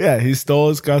 Yeah, he stole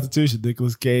his constitution,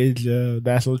 Nicolas Cage,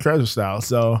 National Treasure style.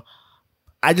 So,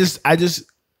 I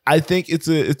think it's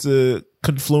a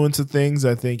confluence of things.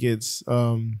 I think it's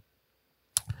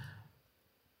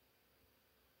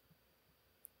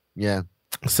yeah.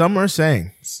 Some are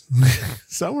saying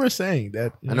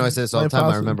that. I know I say this all the time.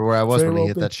 I remember where I was when he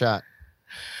hit that shot.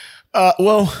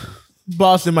 Well,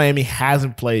 Boston, Miami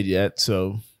hasn't played yet,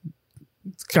 so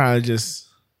it's kind of just.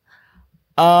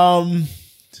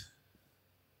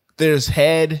 There's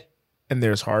head and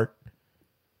there's heart.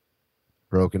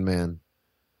 Broken man.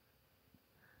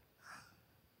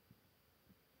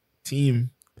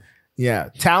 Team. Yeah.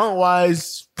 Talent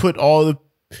wise, put the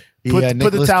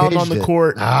Nicolas talent Cage on the did.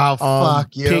 court. Oh,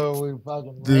 fuck you. Pick We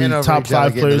fucking the ran over top each other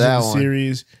 5 getting players to in that the one.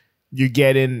 series. You're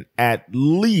getting at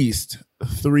least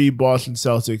 3 Boston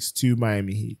Celtics, 2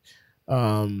 Miami Heat.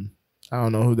 I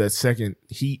don't know who that second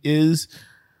Heat is.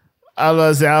 I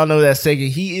don't know who that second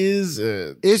Heat is.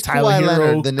 Is Tyler Kawhi Hero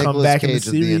Leonard the come Nicolas back in the Cage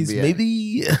of the series? NBA?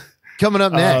 Maybe. Coming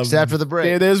up next after the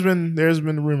break. There's been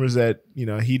rumors that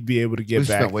he'd be able to get We've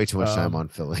back. spent way too much time on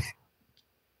Philly.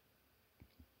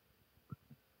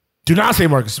 Do not say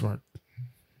Marcus Smart.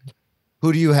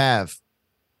 Who do you have?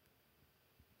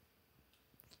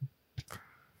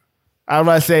 I'm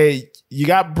about to say you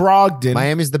got Brogdon.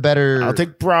 Miami's the better I'll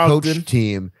take Brogdon. coach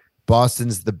team.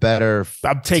 Boston's the better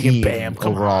I'm taking team Bam.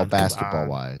 Come overall on, basketball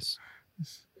wise.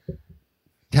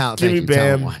 Give me Bam,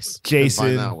 Talent-wise. Jason.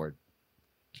 Find that word.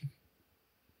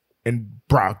 And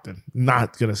Brogdon.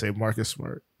 Not gonna say Marcus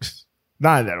Smart.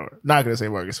 Not in that order. Not gonna say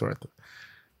Marcus Smart.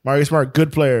 Marcus Smart,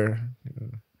 good player.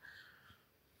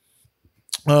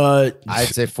 I'd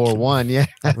say 4-1. Yeah,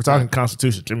 we're talking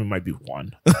Constitution. Jimmy might be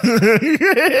 1.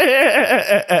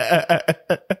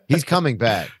 he's coming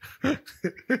back. With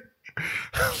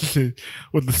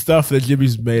the stuff that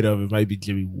Jimmy's made of, it might be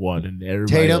Jimmy 1, and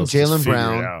everybody Tatum, else just Jaylen figure it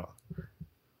Brown. out.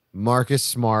 Marcus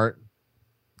Smart.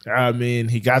 I mean,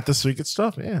 he got the secret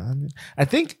stuff. Yeah, I mean, I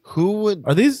think Who would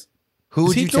is you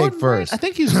he take Jordan first? Brand? I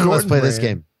think he's Jordan Let's play this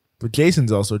Brand. game. But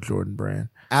Jason's also Jordan Brand.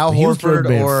 Al But he was Horford Jordan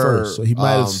Brand or first, so he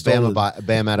might have stolen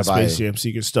Bam the Space Adebayo. Jam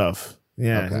secret stuff.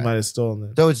 Yeah, Okay. he might have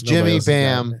stolen it. So it's Nobody Jimmy, else has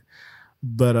Bam, gotten it.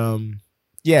 But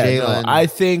yeah, Jalen, I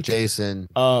think Jason.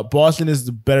 Boston is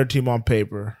the better team on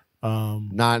paper.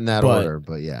 Not in that but order,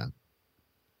 but yeah.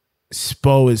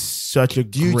 Spo is such a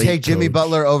Do you great take Jimmy coach.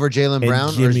 Butler over Jaylen And Brown,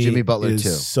 or is Jimmy Butler is too?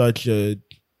 such a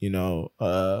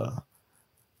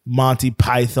Monty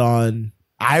Python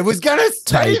I was gonna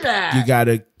say type. that. You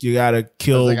gotta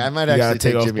kill. I might you actually gotta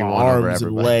take take off Jimmy my one over arms and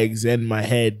everybody. legs and my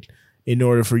head in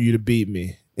order for you to beat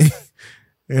me. Yeah,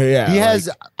 He like, has.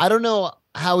 I don't know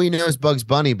how he knows Bugs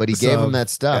Bunny, but he gave So, him that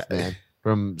stuff, man,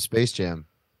 from Space Jam.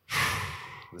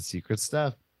 The secret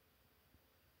stuff.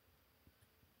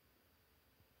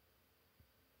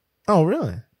 Oh,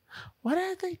 really? Why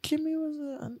did I think Jimmy was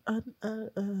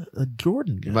a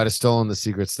Jordan guy? You might have stolen the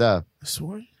secret stuff. I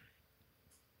swear.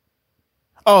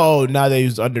 Oh, now they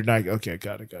use under Nike. Okay,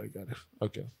 got it.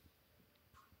 Okay.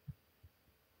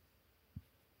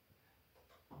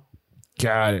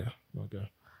 Got it. Okay.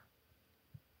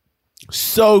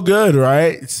 So good,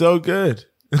 right? So good.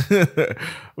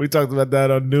 We talked about that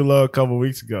on New Low a couple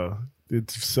weeks ago.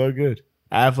 It's so good.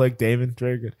 Affleck, Damon,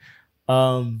 very good.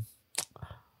 I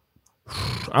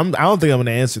don't think I'm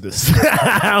gonna answer this.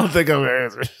 I don't think I'm gonna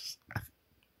answer this.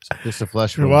 Just a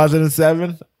flush. For Washington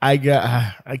 7, I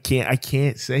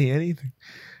can't say anything.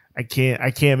 I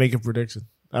can't make a prediction.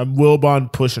 I'm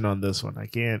Wilbon pushing on this one. I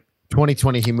can't.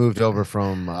 2020, he moved over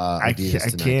from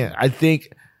Adidas. I can't. I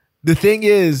think the thing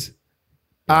is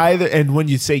either, and when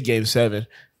you say Game 7,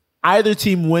 either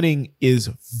team winning is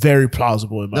very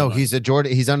plausible in my mind.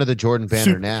 he's under the Jordan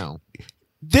banner now.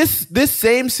 This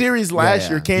same series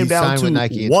last year came He down signed to with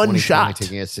Nike in one 2020, shot.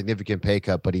 taking a significant pay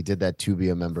cut, but he did that to be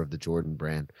a member of the Jordan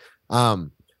brand.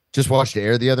 Just watched the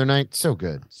air the other night. So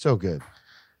good.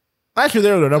 Last year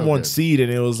they were the number So 1 good. seed,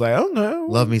 and it was like, oh no,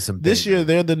 Love me some. This Big. year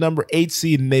they're the number 8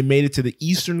 seed, and they made it to the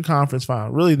Eastern Conference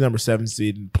Final. Really, the number 7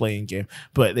 seed in the playing game,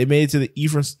 but they made it to the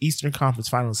Eastern Conference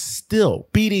Finals, still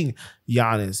beating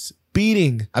Giannis,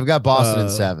 beating I've got Boston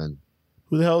in 7.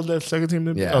 who the hell is that second team?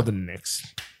 Yeah. Oh, the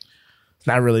Knicks. It's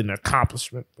not really an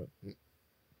accomplishment, but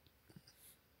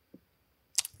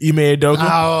Ime Udoka,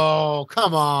 Oh,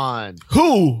 come on.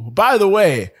 who, by the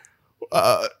way,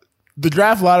 the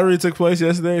draft lottery took place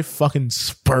yesterday. Fucking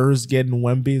Spurs getting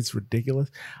Wemby. It's ridiculous.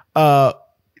 The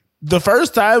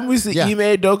first time we see Yeah. Ime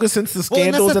Udoka since the Well,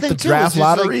 and that's scandals the at the thing, too, draft is just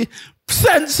lottery,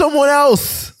 send someone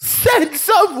else. Send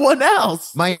someone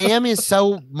else. Miami is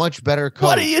so much better coached.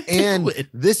 What are you and doing?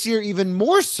 this year even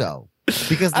more so.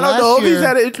 Because I don't last know if year, he's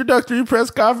had an introductory press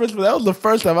conference, but that was the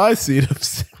first time I've seen him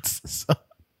since. So,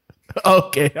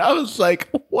 okay, I was like,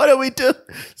 what do we do?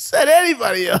 Send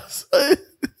anybody else.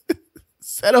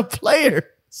 Send a player.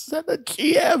 Send a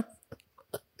GM.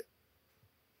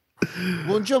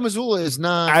 well, Joe Mazzulla is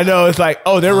not. I know, it's like,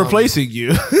 oh, they're replacing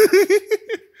you.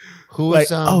 Who's like,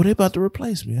 oh, they're about to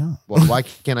replace me, huh? well, why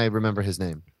can't I remember his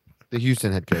name? The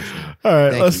Houston head coach. Now. All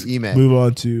right, Thank let's you, Ime. move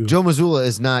on to Joe Mazzulla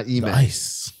is not Ime.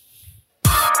 Nice.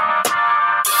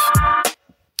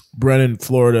 Brennan,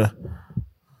 Florida.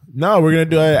 No, we're gonna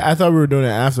do it. I thought we were doing it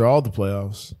after all the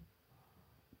playoffs.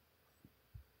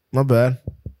 My bad.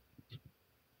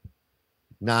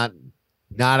 Not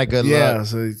a good Yeah, look.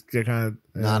 so it's kind of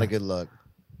Not a good look.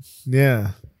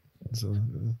 Yeah. So,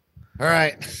 All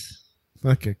right.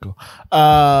 okay, cool.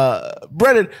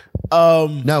 Brennan.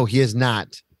 No, he is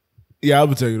not. Yeah, I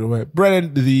will take it away.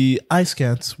 Brennan, the Ice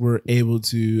Cats were able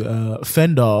to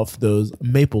fend off those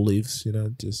Maple Leafs.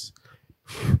 Just.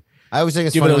 I always think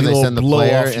it's Give funny it a when they little send the blow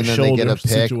player off your and then they get a shoulder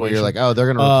pick where situation. you're like, oh, they're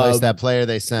going to replace that player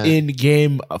they sent. In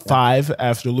game 5,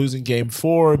 after losing game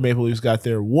 4, Maple Leafs got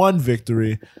their 1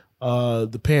 victory.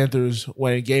 The Panthers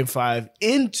went in game 5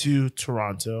 into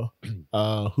Toronto,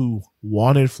 who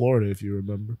wanted Florida, if you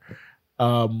remember.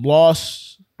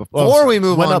 Lost. Before we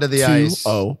move on to the ice.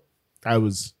 I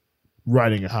was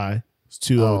riding a high. It was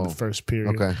 2-0 in the first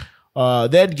period. Okay.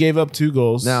 Then gave up 2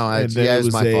 goals. No, and then it it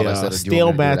was my fault. I a said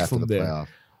stale match from there. Playoff.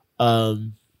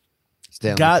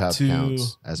 Stanley Got Cup to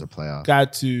counts as a playoff.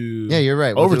 Got to you're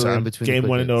right. Overtime. Between Game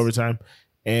 1 into overtime.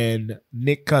 And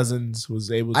Nick Cousins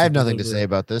was able to I have nothing to say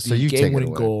about this, so you take it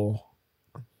away. Goal.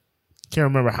 Can't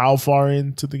remember how far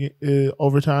into the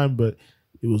overtime, but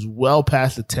it was well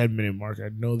past the 10-minute mark. I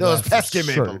know that. Those pesky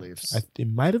Maple Leafs. It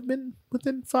might have been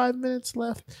within 5 minutes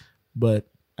left, but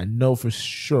I know for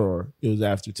sure it was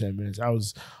after 10 minutes. I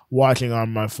was watching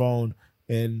on my phone,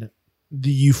 and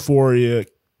the euphoric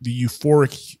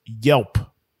yelp.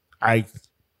 I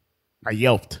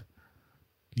yelped.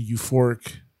 The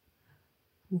euphoric.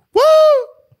 Woo!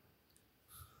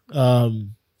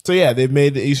 So yeah, they've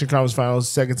made the Eastern Conference Finals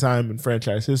second time in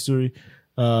franchise history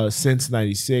since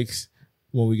 '96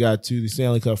 when we got to the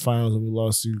Stanley Cup Finals and we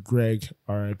lost to Greg,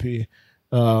 R.I.P.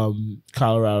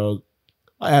 Colorado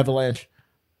Avalanche.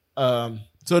 So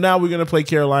now we're gonna play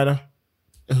Carolina,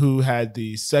 who had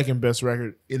the second best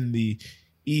record in the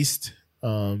East.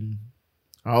 I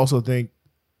also think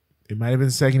it might have been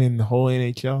second in the whole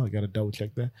NHL. I got to double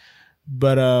check that.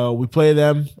 But we play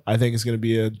them. I think it's going to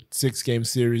be a 6-game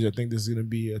series. I think this is going to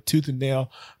be a tooth and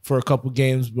nail for a couple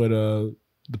games. But the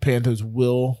Panthers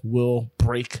will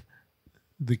break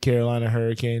the Carolina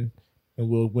Hurricane and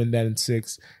we'll win that in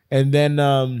 6. And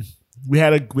then we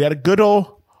had a good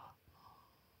old.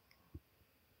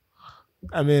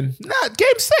 I mean,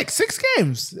 game 6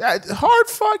 games. Hard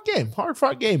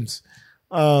fought games.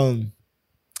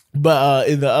 But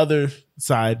in the other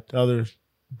side, the other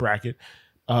bracket,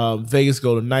 Vegas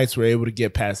Golden Knights were able to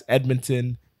get past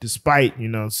Edmonton despite,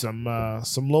 some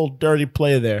little dirty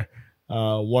play there.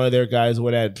 One of their guys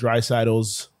went at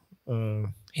Draisaitl's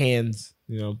hands,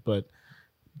 but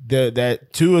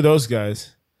that 2 of those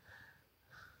guys.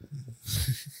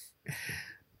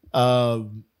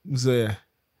 So yeah.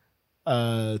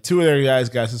 2 of their guys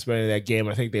got suspended that game.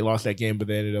 I think they lost that game, but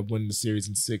they ended up winning the series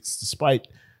in 6 despite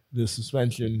the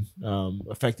suspension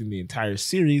affecting the entire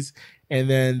series. And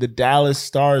then the Dallas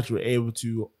Stars were able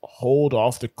to hold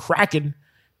off the Kraken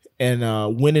and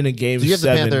win in a game 7. The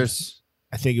Panthers,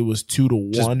 I think it was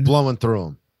 2-1. Just blowing through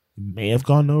them. It may have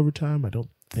gone to overtime. I don't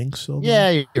think so.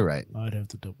 Yeah, you're right. I'd have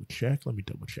to double check. Let me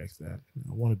double check that.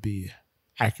 I want to be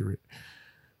accurate.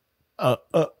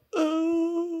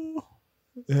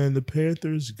 And the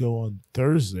Panthers go on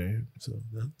Thursday. So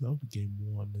that'll be game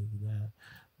 1 of that.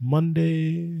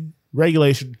 Monday,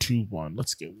 regulation 2-1.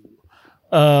 Let's go.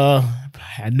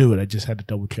 I knew it. I just had to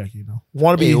double check,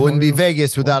 Want to be? It wouldn't be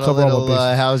Vegas without a little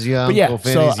how's your uncle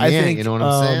so I think, you know what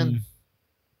I'm saying?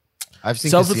 I've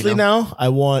seen selfishly now, I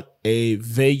want a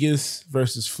Vegas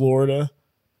versus Florida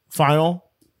final.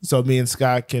 So me and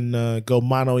Scott can go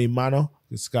mano a mano.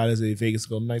 Scott is a Vegas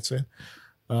Golden Knights fan.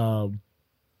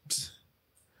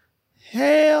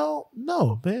 Hell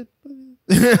no, man.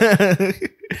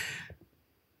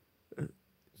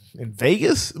 In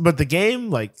Vegas, but the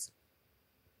game, oh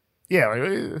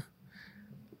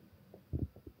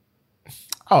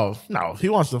no, if he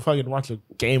wants to fucking watch a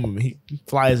game with me, he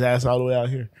fly his ass all the way out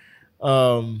here.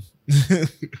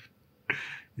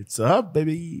 It's up,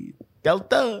 baby,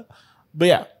 Delta. But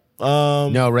yeah,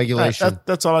 no regulation.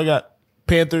 That's all I got.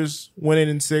 Panthers winning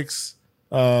in 6.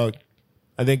 I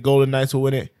think Golden Knights will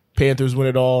win it. Panthers win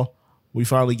it all. We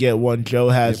finally get one. Joe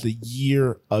has the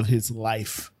year of his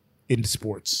life in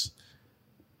sports.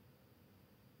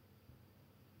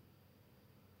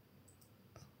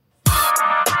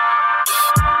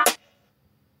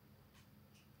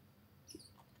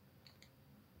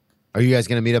 Are you guys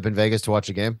going to meet up in Vegas to watch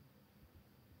a game?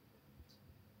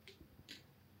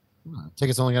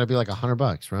 Tickets only got to be like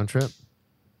 $100 round trip.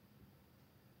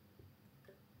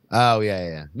 Oh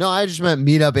yeah. No, I just meant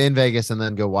meet up in Vegas and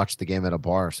then go watch the game at a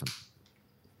bar or something.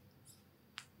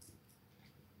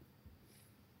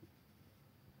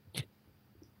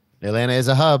 Atlanta is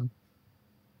a hub.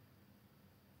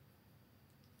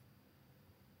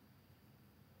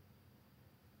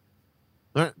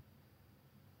 All right.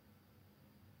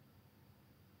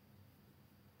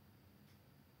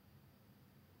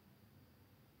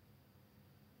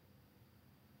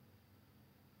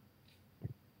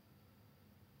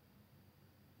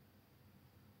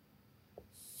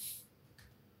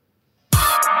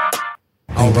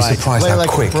 You'll be surprised Play how like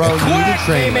quick. a pro. You need to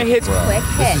train like a hits, pro. quick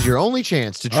This hit. is your only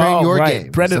chance to train your game.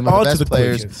 Brendan, Some of on the to best the quick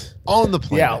players hits. on the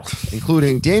planet,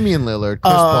 including Damian Lillard,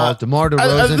 Chris Paul, DeMar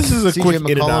DeRozan, this is a CJ quick in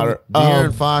and McCollum, outer.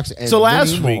 De'Aaron Fox, and so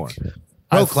last many week, more.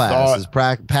 I Pro class thought- is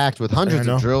packed with hundreds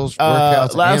I know. of drills,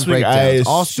 workouts, Last and week, breakdowns,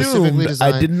 I all specifically assumed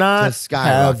designed I did not to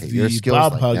skyrocket have your the skills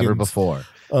Bob like never Huggins, before.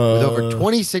 With over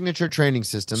 20 signature training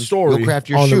systems, story you'll craft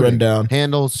your on the shooting, rundown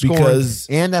handles, scoring, because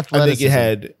and I athleticism. think it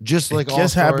had just like it all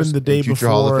just happened the day future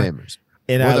Hall of before, Famers.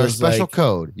 and With I our was special like,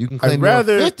 code, you can I'd claim your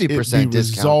rather 50% it be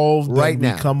discount resolved than right we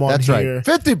now. come on That's here right,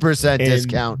 50% and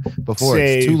discount before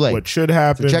say it's too late. what should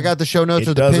happen. So check out the show notes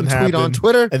It or the doesn't pinned tweet on happen,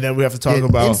 Twitter, and then we have to talk Get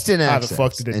about instant how the access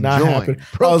fuck did it and not join happen.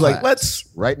 Pro I was like, Class let's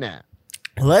right now.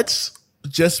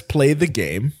 just play the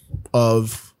game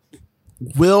of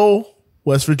will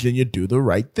West Virginia do the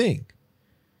right thing?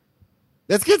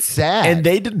 Let's get sad. And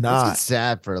they did Let's not. get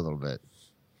sad for a little bit.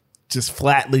 Just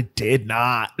flatly did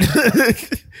not.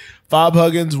 Bob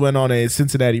Huggins went on a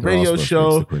Cincinnati They're all radio supposed to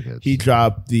show. fix the quick hits. He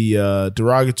dropped the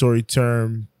derogatory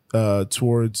term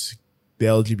towards the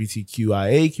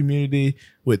LGBTQIA community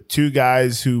with two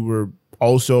guys who were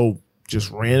also just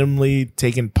randomly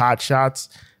taking pot shots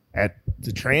at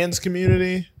the trans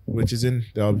community, which is in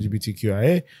the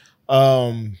LGBTQIA.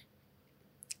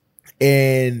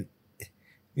 And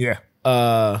yeah,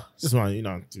 just want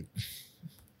to,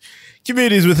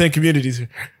 communities within communities.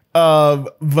 Yeah,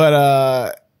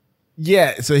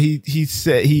 so he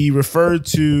said, he referred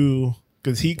to,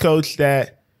 because he coached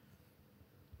at,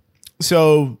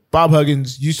 so Bob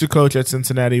Huggins used to coach at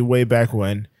Cincinnati way back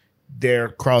when. Their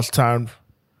crosstown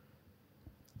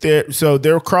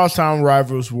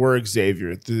rivals were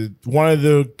Xavier. One of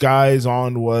the guys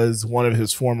on was one of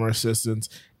his former assistants,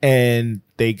 and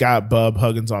they got Bob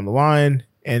Huggins on the line,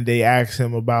 and they asked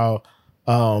him about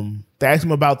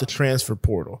the transfer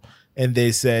portal. And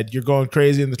they said, "You're going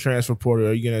crazy in the transfer portal.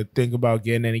 Are you going to think about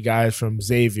getting any guys from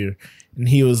Xavier?" And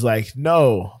he was like,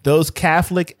 "No, those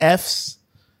Catholic Fs,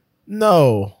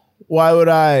 no. Why would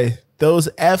I? Those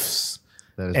Fs."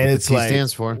 That is And what it's the T like,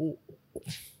 stands for.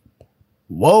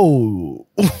 Whoa.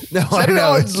 No, I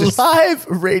know. It's It's just, live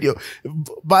radio.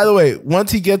 By the way,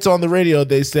 once he gets on the radio,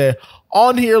 they said,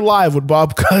 "On here live with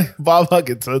Bob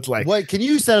Huggins." So it's like, what? Can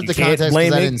you set up you the can't context?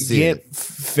 blame Because I it. didn't You see can't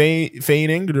it. feign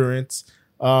ignorance.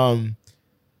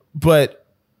 But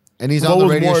And he's what on the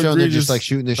was radio more show and they're egregious- just like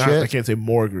shooting the I shit. can't say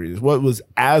more egregious. What was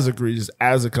as egregious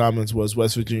as the comments was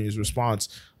West Virginia's response.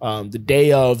 The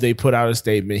day of, they put out a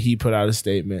statement. He put out a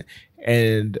statement.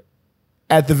 And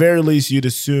at the very least, you'd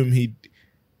assume he'd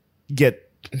get.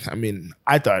 I mean,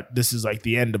 I thought this is like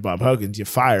the end of Bob Huggins. You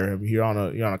fire him. You're on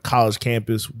a college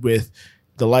campus with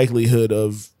the likelihood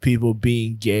of people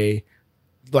being gay.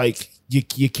 Like you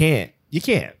can't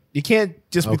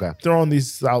just be Okay. throwing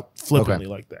these out flippantly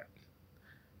Okay. like that.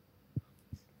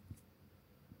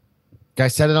 Guy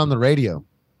said it on the radio.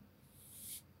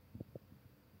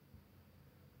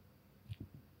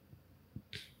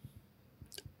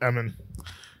 I mean,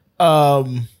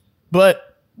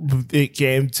 but it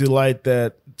came to light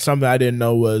that something I didn't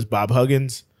know was Bob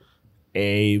Huggins,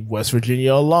 a West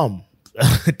Virginia alum.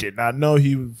 Did not know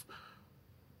he was.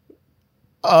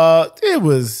 It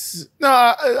was no.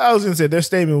 I was gonna say their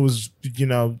statement was,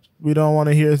 we don't want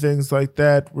to hear things like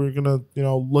that. We're gonna,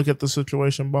 look at the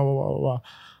situation. Blah blah blah blah blah.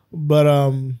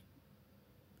 But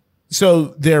so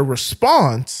their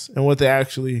response and what they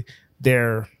actually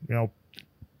their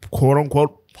quote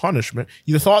unquote punishment.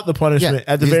 You thought the punishment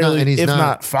Yeah, at the he's very not- and least, he's if not-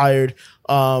 not fired,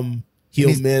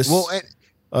 he'll miss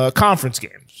and conference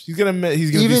games. He's gonna be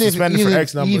Even if- suspended for even-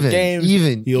 X number of even- games.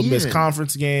 even- He'll miss even-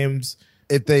 conference games.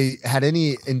 if they had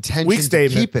any intention Weak to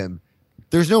statement. keep him,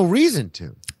 there's no reason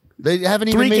to. They haven't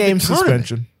even 3 made game the tournament.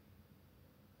 suspension.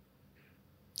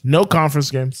 No conference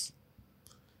games.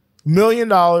 $1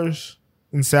 million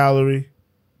in salary.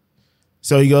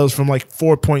 So he goes from like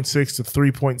 4.6 to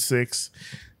 3.6.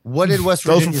 What did West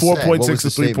Goes Virginia from say? What 4.6 was to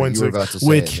the statement you were about to 3.6, say?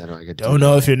 which And then I get to don't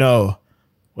know if you know.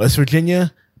 West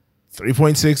Virginia,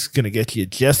 3.6 gonna get you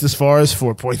just as far as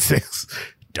 4.6.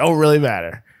 Don't really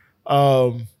matter.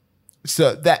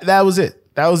 So that was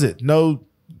it. That was it. No,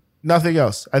 nothing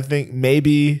else. I think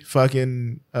maybe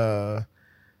fucking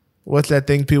what's that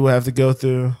thing people have to go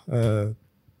through?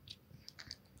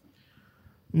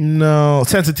 No,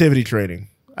 sensitivity training.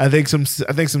 I think some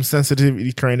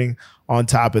sensitivity training on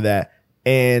top of that.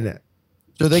 And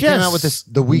so they came out with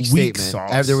the weak statement.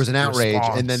 Sauce there was an outrage,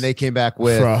 and then they came back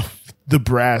with from the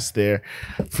brass there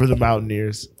for the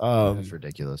Mountaineers. That's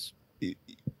ridiculous.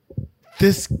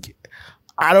 This,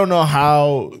 I don't know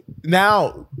how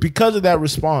now because of that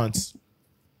response.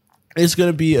 It's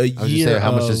going to be a year.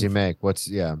 How much does he make?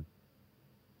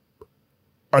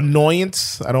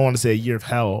 Annoyance. I don't want to say a year of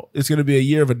hell. It's going to be a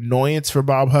year of annoyance for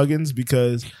Bob Huggins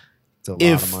because it's a lot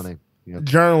of money. Yep.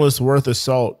 Journalists worth of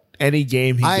salt, any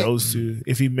game he goes to,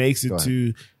 if he makes it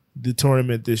to the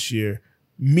tournament this year,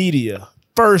 media,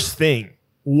 first thing,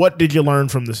 what did you learn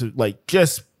from this? Like,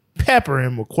 just pepper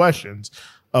him with questions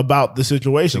about the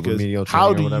situation. Because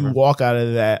how do you walk out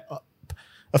of that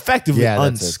effectively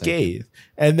unscathed?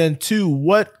 And then two,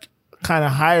 what kind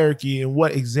of hierarchy and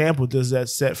what example does that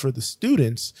set for the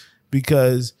students?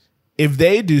 Because if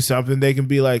they do something, they can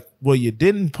be like, well, you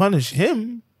didn't punish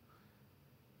him.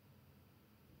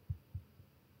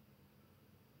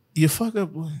 You fuck up.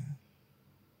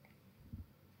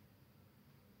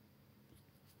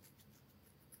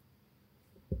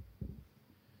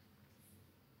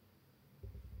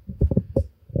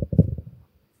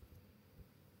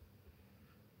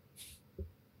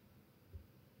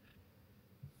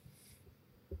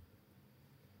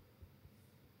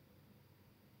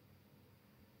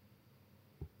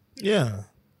 Yeah.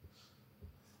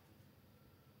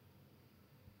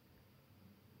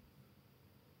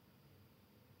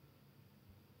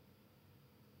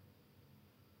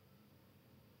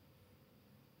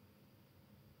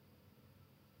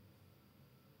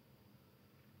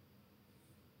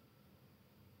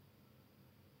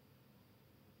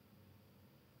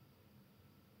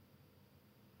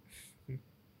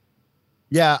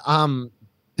 Yeah, I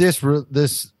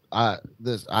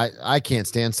can't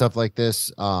stand stuff like this,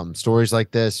 stories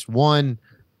like this. One,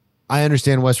 I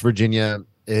understand West Virginia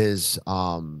is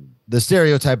the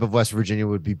stereotype of West Virginia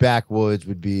would be backwoods,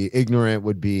 would be ignorant,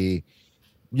 would be,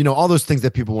 all those things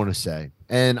that people want to say.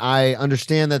 And I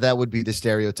understand that would be the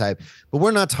stereotype, but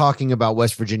we're not talking about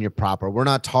West Virginia proper. We're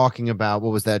not talking about,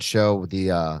 what was that show?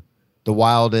 The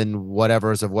Wild and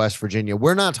Whatevers of West Virginia.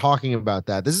 We're not talking about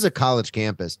that. This is a college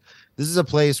campus. This is a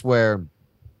place where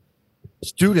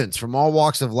students from all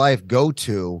walks of life go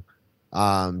to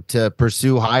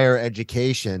pursue higher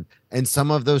education. And some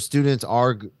of those students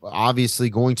are obviously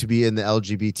going to be in the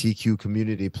LGBTQ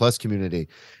community.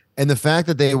 And the fact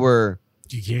that they were,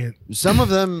 you can't, some of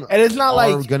them and it's not are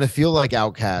like going to feel like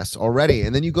outcasts already.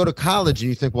 And then you go to college and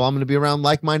you think, well, I'm going to be around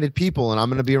like-minded people and I'm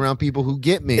going to be around people who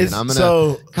get me. And I'm going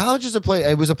to, college is a place.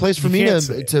 It was a place for me to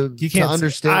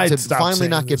understand, to finally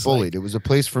not get bullied. It was a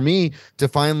place for me to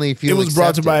finally feel it was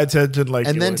brought to my attention. Like,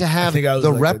 and then to have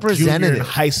the representative in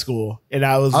high school. And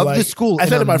I was of like, the school I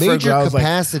said to my friend, major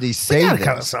capacity, say this,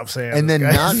 kind of stop saying and then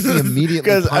not be immediately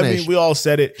punished. I mean, we all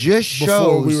said it just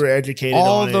before we were educated.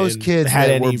 All those kids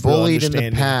that were bullied in the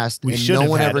past, and no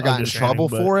one ever got in trouble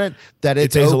for it. That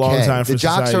it's takes okay. a long time for the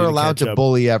jocks are allowed to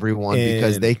bully everyone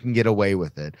because they can get away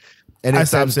with it, and it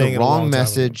sends the wrong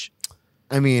message.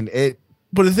 I mean, it.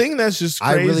 But the thing that's just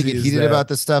crazy, I really get heated about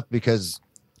this stuff because,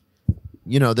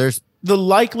 there's the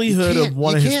likelihood of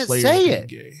one of his players being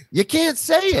gay. You can't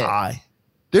say it. High.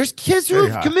 There's kids who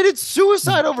have committed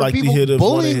suicide over people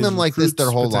bullying them like this their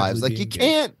whole lives. Like, you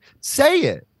can't say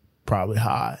it. Probably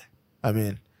high. I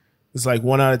mean, it's like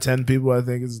 1 out of 10 people, I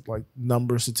think, is like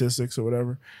number statistics or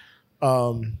whatever.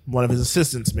 One of his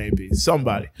assistants, maybe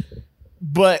somebody,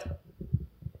 but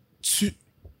to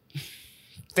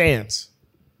fans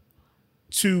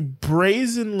to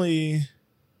brazenly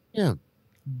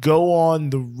go on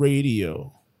the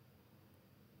radio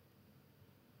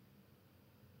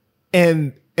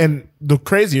and the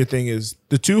crazier thing is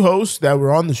the two hosts that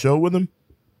were on the show with him,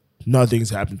 nothing's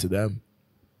happened to them.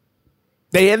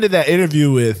 They ended that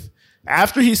interview with,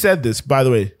 after he said this, by the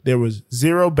way, there was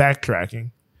zero backtracking.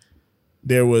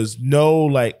 There was no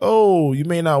like, oh, you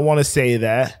may not want to say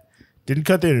that. Didn't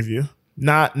cut the interview.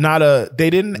 They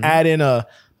didn't add in a,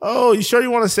 oh, you sure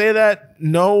you want to say that?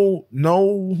 No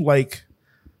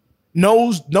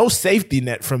safety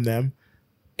net from them.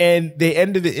 And they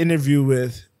ended the interview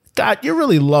with, God, you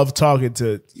gotta love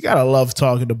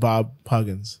talking to Bob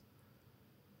Huggins.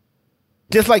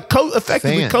 Just like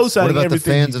effectively co-signing everything. What about the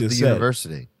fans of the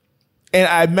university? And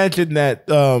I mentioned that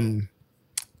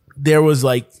there was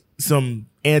like some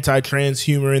anti-trans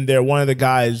humor in there. One of the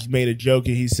guys made a joke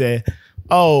and he said,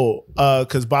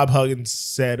 because Bob Huggins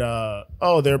said,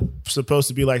 they're supposed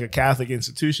to be like a Catholic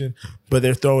institution, but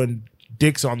they're throwing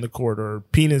dicks on the court or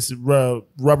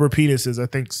rubber penises. I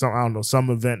think some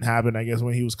event happened, I guess,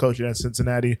 when he was coaching at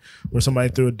Cincinnati where somebody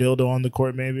threw a dildo on the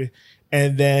court maybe.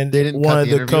 And then They didn't one cut of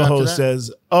the the interview after co-hosts that?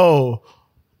 says, "Oh,"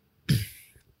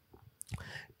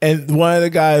 and one of the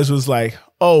guys was like,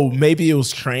 "Oh, maybe it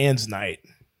was trans night."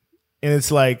 And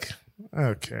it's like,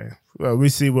 okay, well, we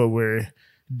see what we're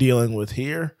dealing with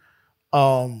here.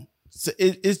 So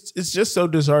it's just so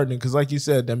disheartening because, like you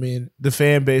said, I mean, the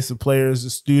fan base, the players,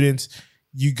 the students,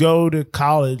 you go to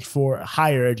college for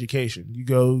higher education.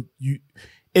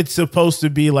 It's supposed to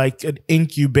be like an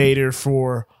incubator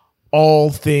for all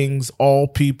things, all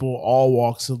people, all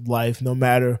walks of life, no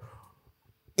matter.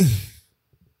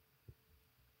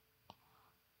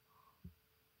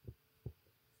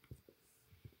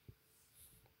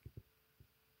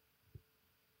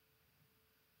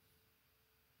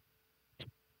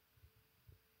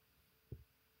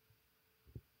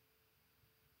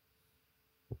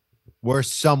 Where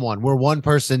one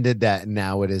person did that, and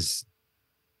now it is.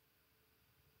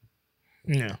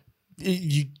 Yeah.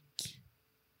 You.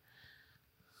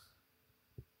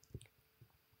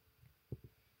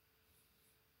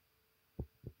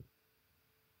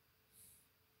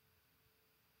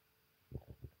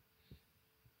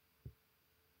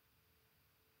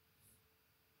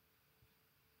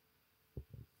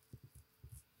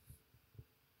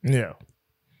 Yeah.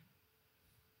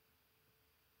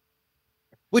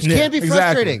 Which can be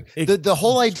frustrating. Exactly. The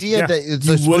whole idea that it's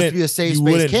You supposed to be a wouldn't- safe you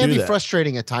space wouldn't can do be that.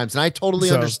 frustrating at times, and I totally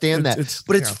So, understand that.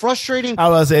 But it's frustrating. I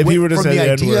was say if you were to from say the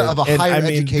the idea N-word, of a and higher I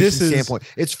mean, education this is- standpoint,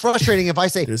 it's frustrating if I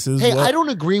say, This is "Hey, what- I don't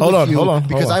agree Hold with on, you hold on,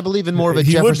 because hold on. I believe in more of a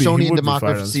He would be Jeffersonian fired on the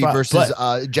democracy spot. versus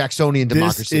But Jacksonian this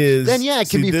democracy." is- Then yeah, it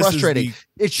can see, be this is frustrating. the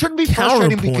It shouldn't be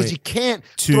frustrating because you counterpoint can't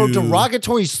throw to,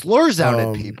 derogatory slurs out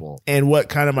at people. And what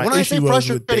kind of my When I say issue was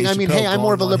with frustrating, Dave I mean, hey, Chappelle I'm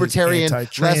more of a going on his libertarian,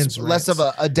 anti-trans less of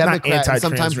rants. a Democrat, Not and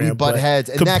sometimes we anti-trans butt rant, heads,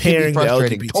 but and that can be comparing the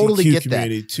frustrating. LGBTQ Totally get that.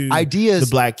 community to Ideas,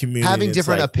 the black community. having It's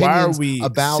different like, why are opinions we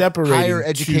about separating higher two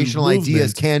educational ideas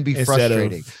movements can be instead of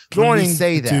frustrating. When joining we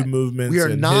say the two that, movements, we are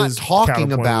and not his talking counterpoint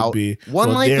would about be, one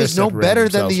well, life they're is no separating better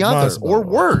than themselves the from other, us, blah, or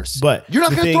blah, blah. worse. But you're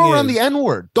not the going to thing throw around is, the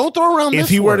N-word. Don't throw around this if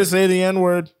he were word. to say the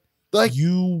N-word, Like,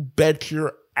 you bet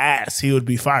your ass he would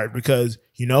be fired because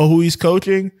you know who he's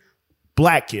coaching?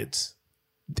 Black kids.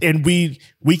 And we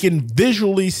can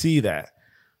visually see that.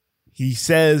 He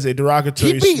says a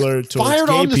derogatory He'd be slur towards fired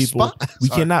gay on the people. spot. We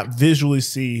Sorry. cannot visually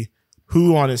see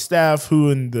who on his staff,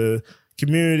 who in the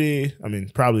community, I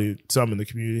mean, probably some in the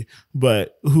community,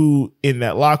 but who in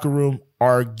that locker room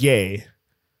are gay.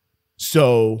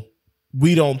 So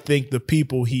we don't think the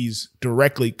people he's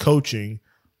directly coaching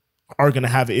are going to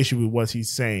have an issue with what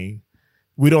he's saying.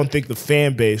 We don't think the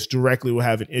fan base directly will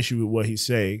have an issue with what he's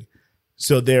saying.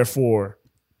 So therefore,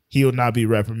 he will not be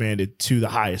reprimanded to the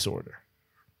highest order.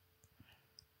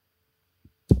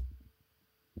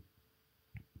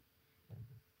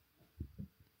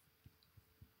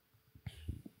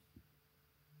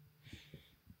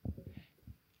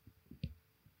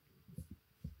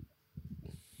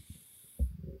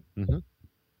 mm-hmm,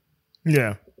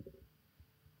 Yeah.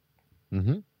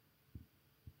 mm-hmm.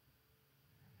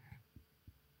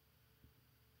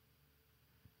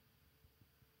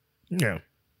 Yeah.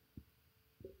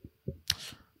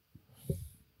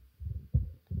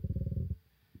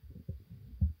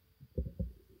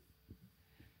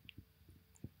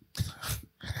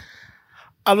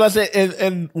 I'm not saying,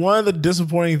 and one of the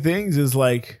disappointing things is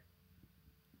like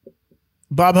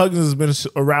Bob Huggins has been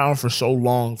around for so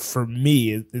long for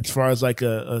me as far as like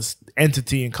a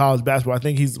entity in college basketball. I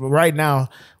think he's right now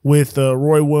with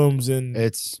Roy Williams and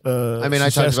It's. I mean, I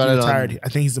talked Krzyzewski about it retired. on I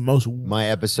think he's the most. my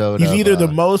episode. He's of, either the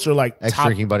most or like Ex top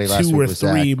Drinking Buddy last 2 week or was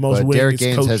 3 Zach, most but Derek winningest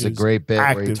Gaines has a coaches great bit where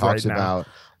he active talks right now.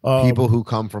 about people who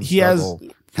come from He has. struggle.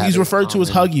 He's referred to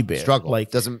as Huggy Bear. Struggle, Like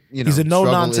doesn't he's a no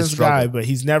nonsense guy, but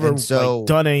he's never like,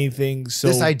 done anything. So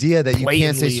this idea that you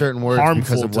can't say blatantly certain words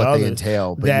because harmful of to what they others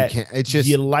entail, but that you can't. It's just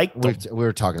you like we them.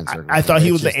 were talking in circles. I thought he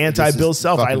It's was the just- anti-Bill this is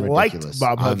Self. I fucking liked ridiculous.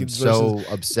 Bob I'm Huggins so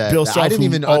versus upset. Bill I Self, didn't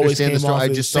even who always understand the came story. off I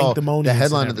as just saw sanctimonious the and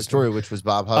headline of the everything. story, which was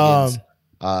Bob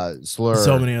Huggins slur.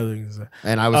 So many other things.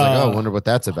 And I was like, oh, I wonder what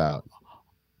that's about.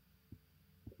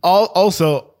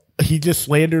 Also, he just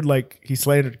slandered he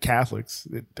slandered Catholics.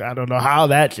 I don't know how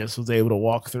that just was able to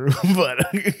walk through, but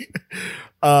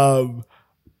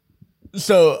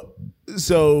so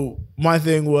my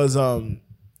thing was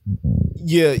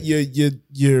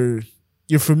you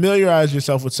familiarize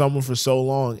yourself with someone for so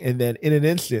long, and then in an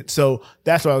instant. So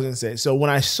that's what I was gonna say. So when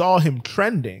I saw him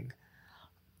trending,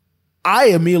 I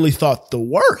immediately thought the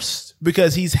worst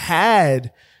because he's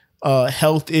had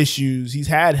health issues. He's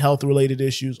had health related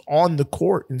issues on the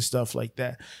court and stuff like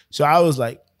that. So I was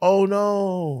like, oh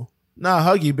no, not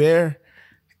Huggy Bear.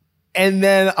 And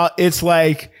then it's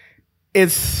like,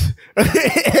 it's,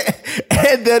 and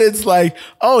And then it's like,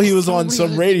 oh, he was on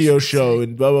some radio show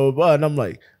and blah, blah, blah. And I'm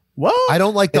like, what? I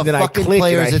don't like the fucking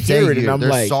players that say and I'm they're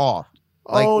like, soft.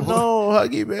 Like, oh no,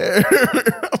 Huggy Bear.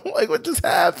 I'm like, what just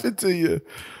happened to you?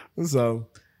 So,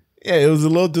 yeah, it was a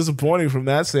little disappointing from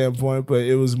that standpoint, but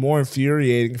it was more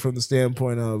infuriating from the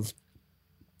standpoint of,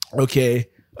 okay,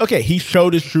 he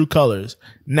showed his true colors.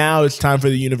 Now it's time for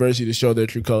the university to show their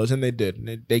true colors, and they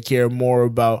did. They care more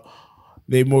about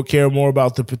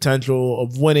the potential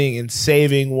of winning and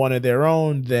saving one of their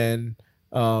own than,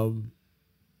 yeah.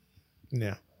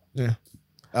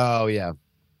 Oh yeah.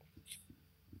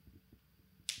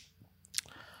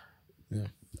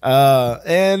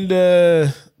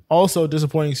 And also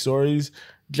disappointing stories.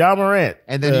 Ja Morant.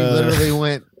 And then you literally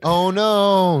went, oh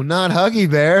no, not Huggy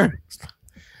Bear.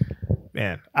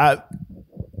 Man,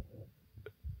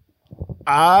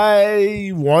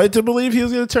 I wanted to believe he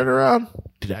was going to turn around.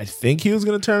 Did I think he was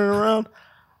going to turn it around?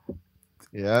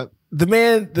 Yeah. The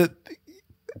man that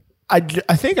I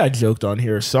think I joked on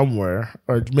here somewhere,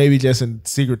 or maybe just in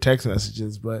secret text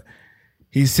messages, but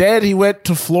he said he went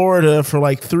to Florida for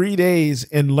like 3 days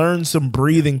and learned some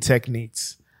breathing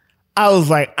techniques. I was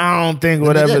like, I don't think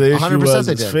whatever the issue was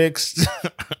is fixed.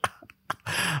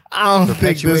 I don't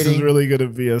think this is really going to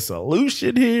be a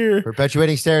solution here.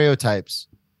 Perpetuating stereotypes.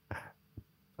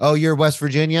 Oh, you're West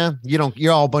Virginia?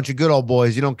 You're all a bunch of good old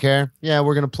boys. You don't care? Yeah,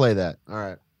 we're going to play that. All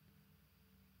right.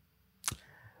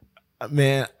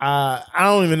 Man, I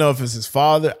don't even know if it's his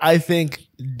father. I think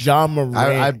Ja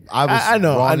Morant. I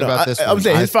know. About this I'm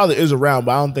saying his father is around,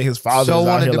 but I don't think his father is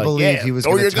out here like, yeah, he was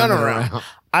throw going your to gun turn around.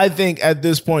 I think at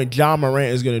this point, Ja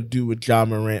Morant is going to do what Ja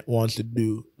Morant wants to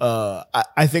do.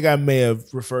 I think I may have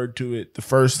referred to it the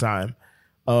first time.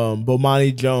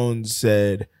 Bomani Jones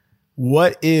said,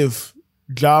 what if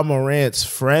Ja Morant's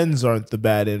friends aren't the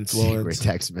bad influence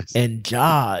text message. And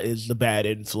Ja is the bad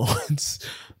influence?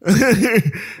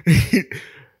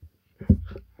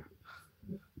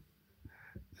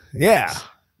 Yeah,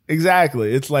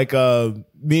 exactly. It's like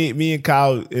me and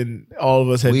Kyle and all of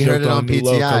us had joked on New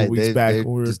Love a couple weeks back.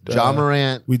 Ja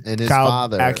Morant and his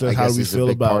father actually how we feel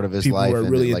about part of his people life who are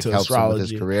really and into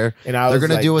astrology. His career. And they're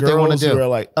going to do what they want to do. Are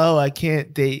like, oh, I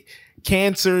can't date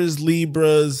Cancers,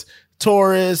 Libras,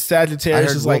 Taurus,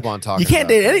 Sagittarius. Is like, you can't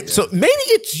date any. So maybe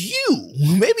it's you.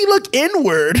 Maybe look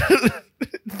inward.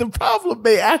 The problem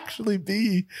may actually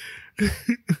be,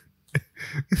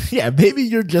 yeah, maybe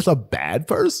you're just a bad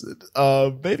person.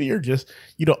 Maybe you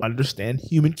don't understand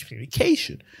human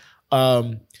communication.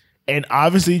 And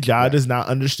obviously, Ja does not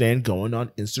understand going on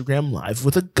Instagram Live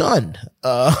with a gun.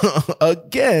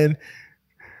 Again,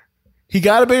 he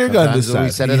got a bigger gun this time. We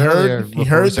said it earlier. He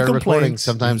heard the complaints.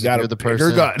 Sometimes you're the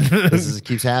person gun. This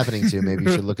keeps happening to. Maybe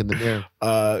you should look in the mirror.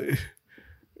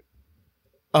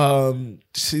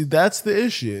 See, that's the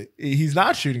issue. He's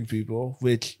not shooting people,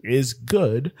 which is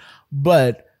good,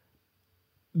 but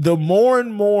the more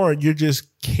and more you're just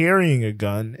carrying a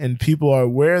gun and people are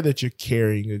aware that you're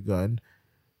carrying a gun,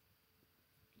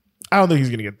 I don't think he's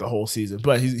going to get the whole season,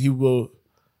 but he will.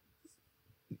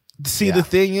 See, The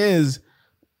thing is,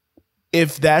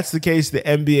 if that's the case, the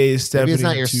NBA is stepping into, maybe it's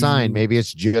not your sign. Maybe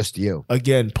it's just you.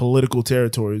 Again, political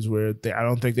territories where I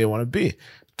don't think they want to be.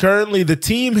 Currently, the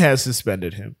team has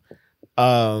suspended him.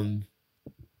 I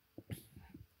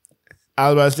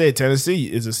was about to say,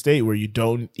 Tennessee is a state where you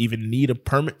don't even need a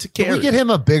permit to carry. Can we get him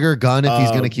a bigger gun if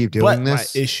he's going to keep doing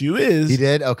this? My issue is he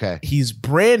did. Okay, he's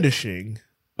brandishing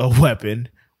a weapon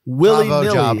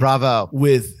willy-nilly. Bravo.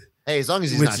 With as long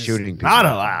as he's not shooting people. Not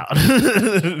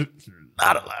allowed.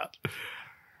 Not allowed.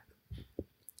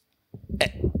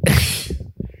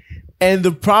 And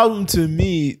the problem to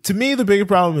me, the bigger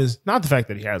problem is not the fact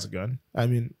that he has a gun. I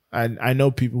mean, I know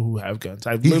people who have guns.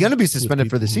 He's going to be suspended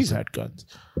for the season. Had guns.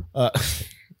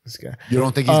 This guy. You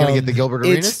don't think he's going to get the Gilbert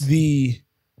Arenas?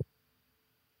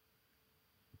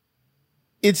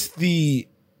 It's the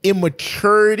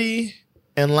immaturity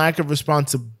and lack of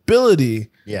responsibility.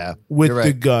 Yeah, with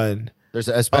the gun. There's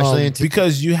especially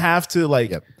because you have to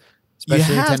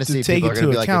especially in Tennessee, take people are going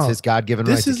to be like, it's his God-given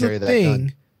right to carry that gun. This is a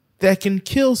thing that can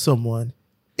kill someone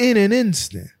in an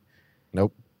instant.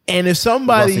 Nope. And if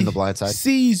somebody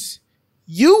sees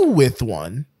you with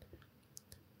one,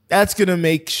 that's going to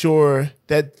make sure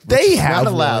that they have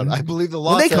not allowed. One I believe the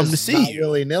law when they says come to see you.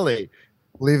 Willy-nilly.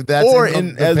 I believe that's or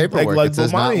in the paperwork. Like it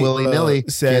says not willy-nilly.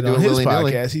 Said on his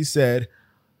podcast, he said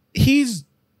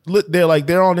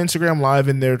they're on Instagram Live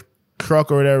in their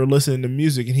truck or whatever, listening to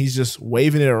music, and he's just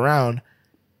waving it around.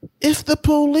 If the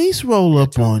police roll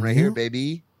up on right you, here,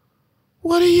 baby,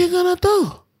 what are you gonna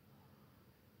do?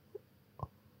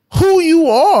 Who you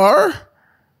are?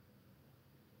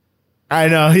 I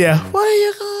know, yeah. What are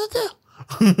you gonna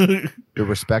do? the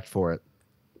respect for it.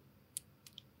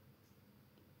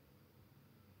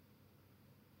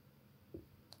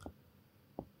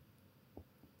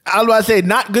 I was about to say,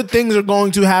 not good things are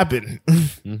going to happen.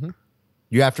 Mm-hmm.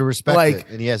 You have to respect it,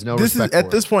 and he has no respect for it.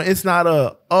 At this point, it's not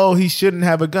he shouldn't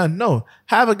have a gun. No,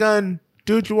 have a gun.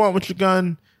 Do what you want with your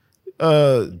gun.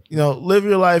 Live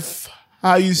your life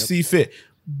how you see fit.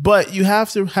 But you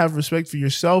have to have respect for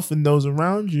yourself and those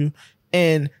around you.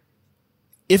 And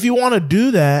if you want to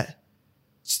do that,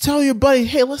 just tell your buddy,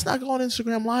 hey, let's not go on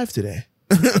Instagram Live today.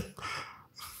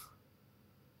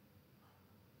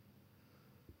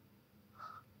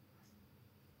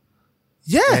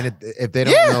 Yeah. And if they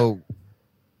don't know,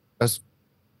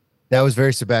 that was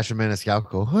very Sebastian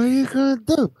Maniscalco. What are you gonna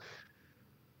do?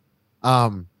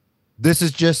 This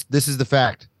is the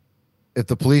fact. If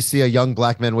the police see a young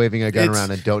black man waving a gun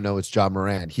around and don't know it's John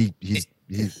Moran, he's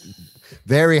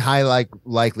very high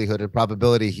likelihood and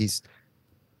probability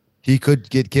he could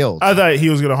get killed. I thought he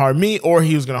was gonna harm me, or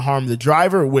he was gonna harm the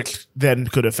driver, which then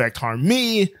could harm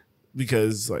me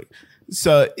because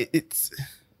it's.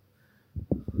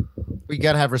 You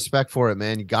gotta have respect for it,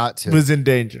 man. You got to. Was in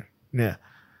danger. Yeah.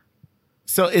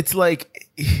 So it's like,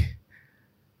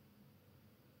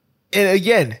 and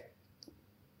again,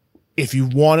 if you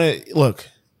want to look,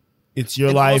 it's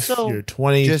your life. You're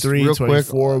 23,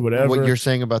 24, whatever. What you're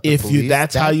saying about the police,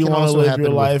 that's how you want to live your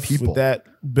life with that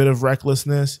bit of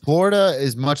recklessness. Florida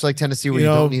is much like Tennessee, where you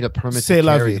don't need a permit to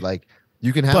carry. Like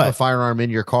you can have a firearm in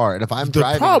your car, and if I'm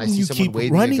driving and I see someone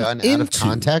waving a gun out of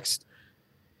context,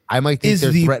 I might think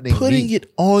they're threatening putting me.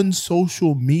 It on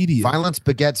social media. Violence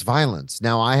begets violence.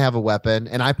 Now I have a weapon,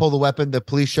 and I pull the weapon. The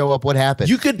police show up. What happened?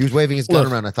 He was waving his gun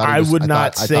around. I would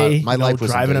not say my life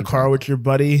was driving a car with your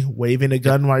buddy, waving a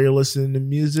gun while you're listening to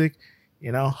music.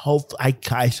 Hope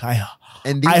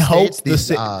and I hope these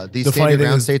funny thing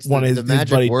is one of the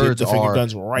magic words the finger are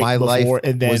guns right my before, life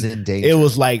and then was in danger. It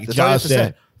was like Josh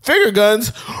said, "Finger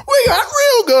guns, we got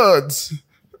real guns."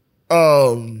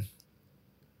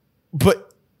 But.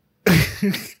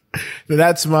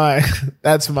 that's my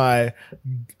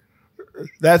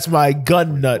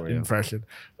gun nut impression.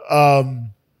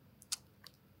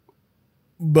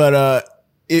 But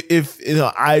if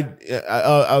I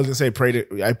was gonna say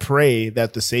I pray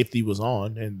that the safety was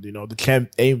on and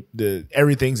the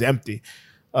everything's empty.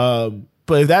 But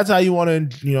if that's how you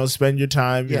want to spend your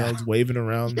time, waving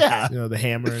around the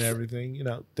hammer and everything,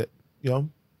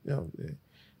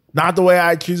 not the way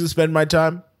I choose to spend my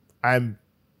time. I'm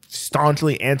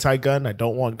staunchly anti-gun. I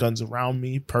don't want guns around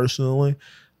me personally.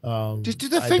 Just do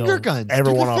the finger guns.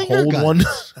 Ever want to hold one?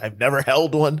 I've never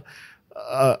held one.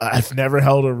 I've never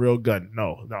held a real gun.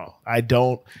 No, I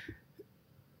don't.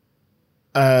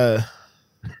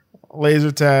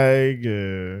 Laser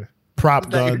tag, prop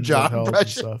guns, and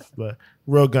stuff, but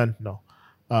real gun, no.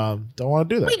 Don't want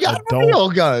to do that. We got real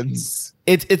guns.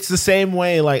 It's the same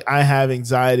way. Like I have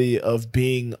anxiety of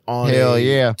being on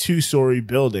a 2-story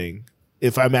building.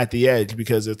 If I'm at the edge,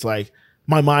 because it's like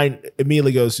my mind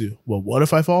immediately goes to, well, what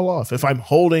if I fall off? If I'm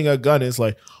holding a gun, it's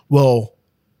like, well,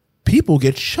 people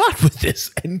get shot with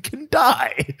this and can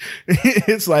die.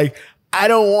 It's like, I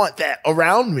don't want that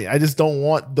around me. I just don't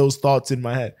want those thoughts in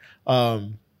my head. But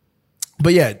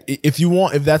yeah,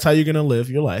 if that's how you're going to live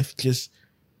your life, just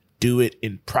do it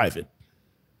in private.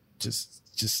 Just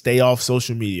stay off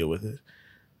social media with it.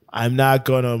 I'm not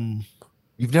going to.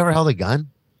 You've never held a gun?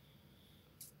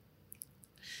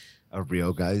 A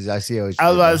real guy. I see. I was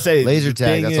about to say laser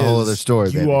tag. That's a whole other story.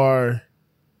 You are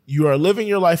living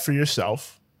your life for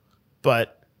yourself,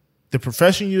 but the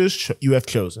profession you have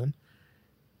chosen,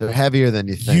 they're heavier than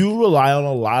you think. You rely on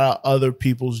a lot of other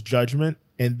people's judgment,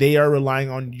 and they are relying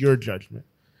on your judgment.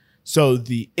 So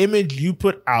the image you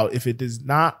put out, if it does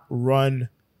not run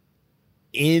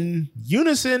in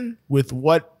unison with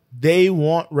what they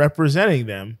want representing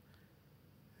them,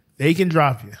 they can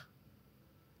drop you.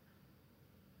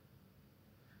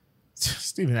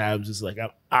 Steven Adams is like, I'm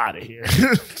out of here.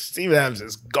 Steven Adams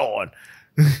is gone.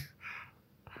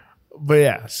 But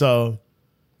yeah, so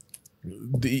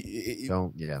you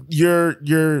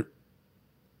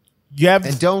have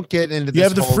and don't get into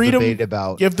this whole debate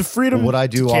about you have the freedom. What I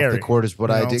do off the court is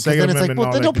what I do. Because then it's like,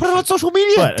 well, then don't put it on social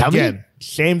media. But again,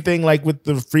 same thing like with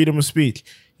the freedom of speech.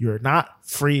 You're not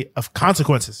free of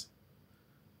consequences.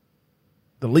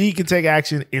 The league can take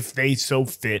action if they so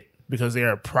fit because they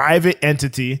are a private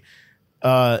entity.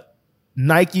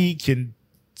 Nike can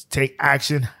take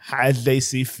action as they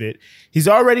see fit. He's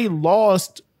already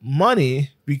lost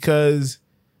money because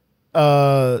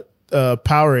Powerade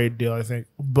deal, I think.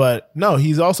 But no,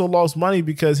 he's also lost money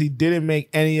because he didn't make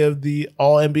any of the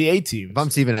All NBA teams. If I'm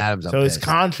Steven Adams, so his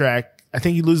contract I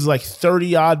think he loses like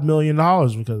 $30 million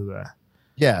because of that.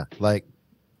 Yeah, like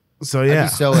so. Yeah, I'd be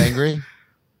so angry.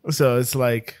 So it's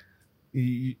like,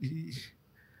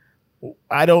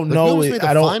 I don't know.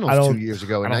 I don't. 2 years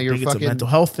ago, and I now don't you're think it's a fucking mental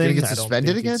health thing. Get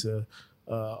suspended again.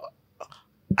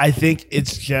 I think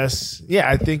it's just. Yeah,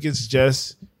 I think it's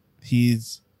just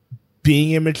he's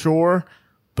being immature,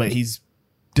 but he's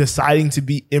deciding to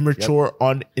be immature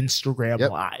on Instagram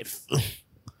Live.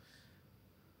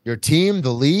 Your team,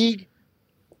 the league,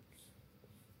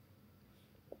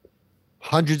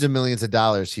 hundreds of millions of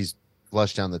dollars he's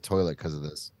flushed down the toilet because of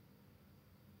this.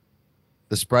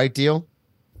 The Sprite deal?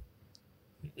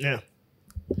 Yeah.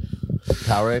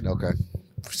 Powerade? Okay.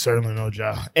 Certainly no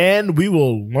job. And we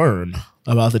will learn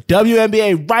about the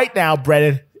WNBA right now,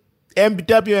 Brennan.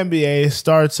 WNBA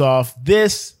starts off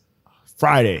this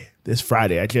Friday.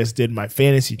 I just did my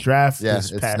fantasy draft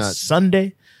this past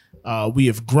Sunday. We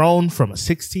have grown from a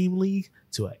 6-team league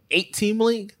to an 8-team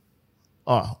league.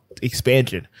 Oh,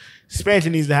 expansion.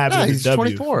 Expansion needs to happen. Yeah, he's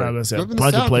 24. A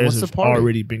bunch of players have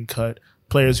already been cut.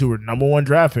 Players who were number 1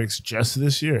 draft picks just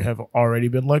this year have already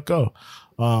been let go.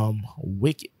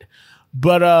 Wicked.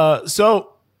 But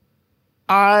so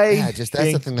I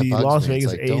think the Las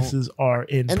Vegas Aces are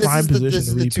in prime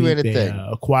position to repeat. They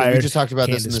acquired. We just talked about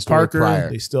this in the story Parker. prior.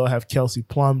 They still have Kelsey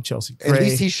Plum, Chelsea Gray. At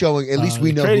least he's showing. At least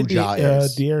we know who Ja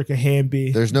is. De'Erica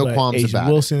Hamby. There's no qualms Asia about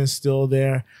it. Wilson is still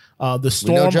there. The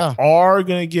Storm are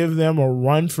going to give them a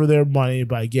run for their money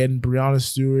by getting Breonna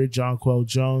Stewart, Jonquel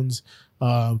Jones,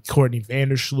 Courtney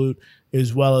Vandersloot,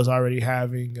 as well as already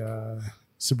having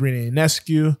Sabrina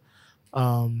Ionescu.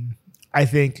 I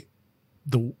think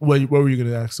what were you going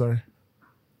to ask? Sorry.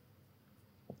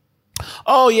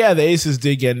 Oh yeah, the Aces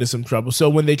did get into some trouble. So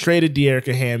when they traded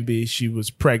De'Erica Hamby, she was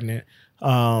pregnant,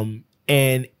 and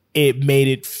it made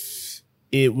it.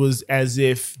 It was as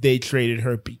if they traded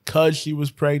her because she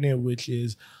was pregnant, which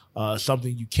is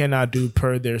something you cannot do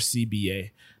per their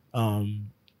CBA.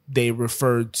 They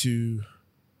referred to.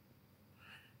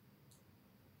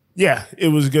 Yeah, it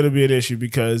was going to be an issue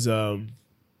because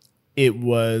it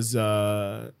was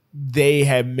they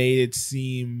had made it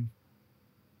seem.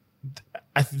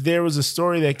 There was a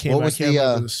story that came. I can't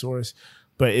remember the source,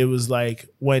 but it was like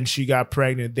when she got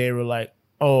pregnant, they were like,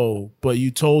 "Oh, but you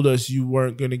told us you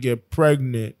weren't going to get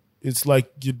pregnant. It's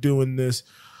like you're doing this.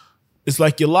 It's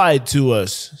like you lied to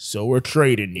us, so we're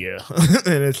trading you."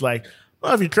 And it's like,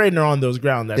 well, if you're trading her on those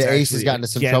grounds, that's the Ace has gotten into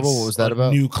some trouble. What was that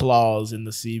about? New clause in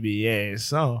the CBA.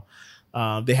 So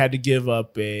they had to give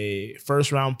up a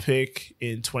first-round pick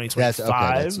in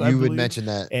 2025. You would mention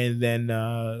that. And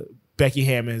then Becky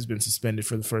Hammond has been suspended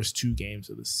for the first 2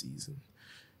 games of the season.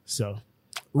 So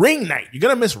ring night. You're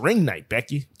going to miss ring night,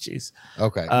 Becky. Jeez.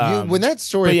 Okay. When that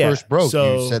story first broke,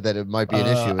 you said that it might be an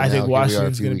issue. I think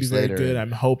Washington's going to be very good.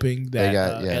 I'm hoping that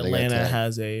Atlanta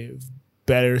has a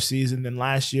better season than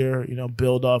last year,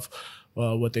 build off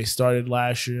what they started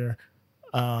last year.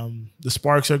 The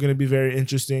Sparks are going to be very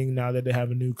interesting now that they have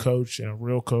a new coach and a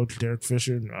real coach, Derek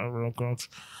Fisher, not a real coach.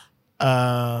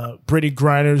 Brittany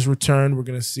Griner's return. We're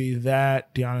going to see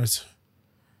that. Deanna's,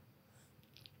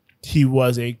 he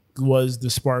was the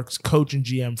Sparks coach and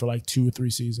GM for like 2 or 3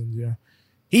 seasons. Yeah.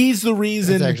 He's the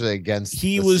reason it's actually against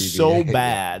he was CBA. So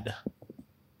bad.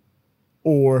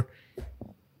 Or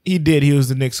he was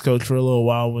the Knicks coach for a little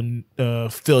while when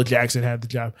Phil Jackson had the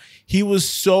job. He was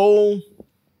so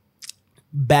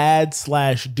bad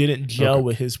 / didn't gel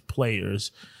with his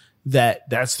players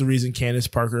that's the reason Candace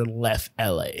Parker left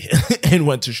LA and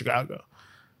went to Chicago.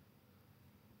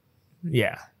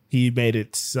 Yeah. He made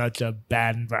it such a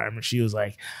bad environment. She was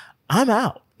like, I'm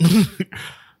out.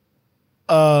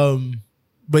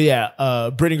 But yeah,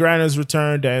 Brittany Griner's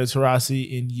returned as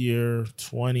Taurasi in year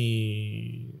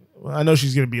 20. Well, I know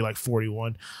she's going to be like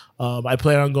 41. I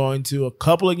plan on going to a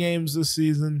couple of games this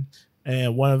season.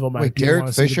 And one of them I do Derek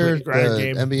want to see Fisher, the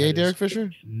game. NBA Derek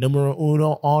Fisher? Numero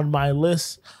uno on my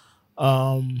list.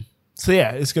 So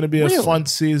yeah, it's going to be a fun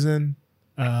season.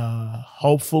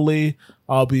 Hopefully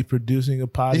I'll be producing a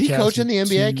podcast. Did he coach in the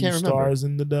NBA? I 2 can't remember. Stars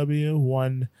in the W.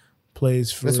 One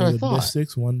plays for the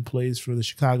Mystics. One plays for the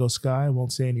Chicago Sky. I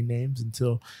won't say any names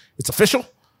until it's official.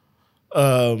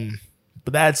 But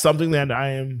that's something that I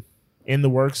am in the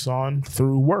works on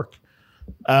through work.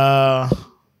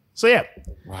 So yeah.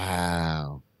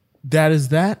 Wow. That is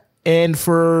that. And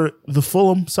for the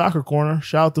Fulham Soccer Corner,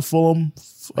 shout out to Fulham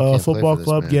Football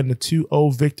Club getting a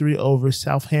 2-0 victory over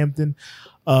Southampton.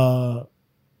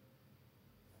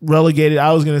 Relegated.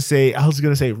 I was gonna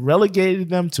say relegated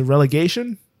them to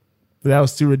relegation, but that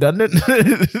was too redundant.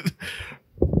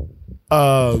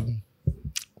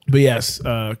 But yes,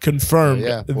 confirmed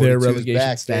Yeah, their 42's relegation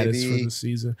back, status baby. for the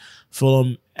season.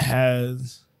 Fulham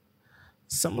has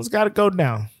someone's got to go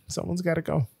down. Someone's got to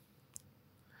go.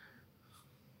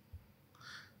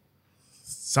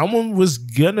 Someone was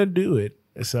gonna do it.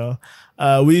 So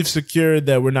we've secured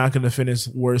that we're not going to finish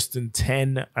worse than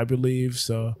 10, I believe.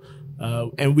 So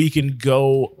and we can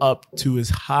go up to as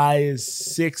high as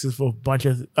 6 if a bunch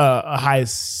of a high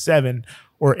as 7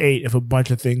 or 8 if a bunch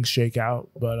of things shake out.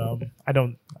 But I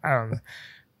don't know.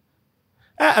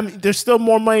 I mean, there's still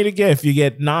more money to get if you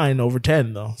get 9 over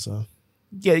 10 though. So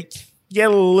get a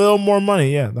little more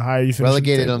money. Yeah, the higher you finish.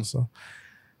 Relegated the table,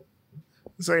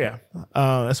 so yeah,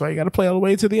 that's why you got to play all the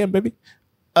way to the end, baby.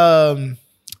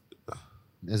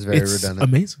 It's very redundant.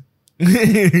 Amazing.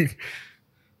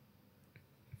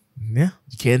 Yeah,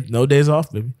 you can't. No days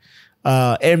off, baby.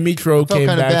 And Mitro came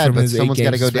back bad, from but his someone's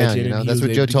got to go down. You know, that's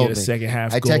what Joe told me. Second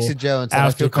half I texted Joe and said, I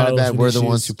feel kind of bad. We're the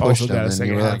ones who pushed them, and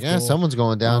you were like, "Yeah, someone's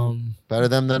going down. Better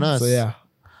them than us." So yeah,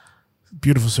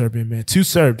 beautiful Serbian man. 2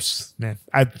 Serbs, man.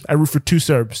 I root for 2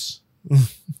 Serbs.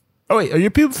 Oh wait, are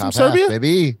your people from Serbia,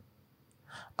 baby?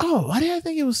 Oh, why did I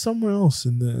think it was somewhere else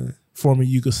in the former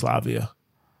Yugoslavia?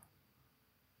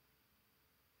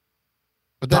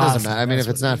 But that doesn't matter. I mean, if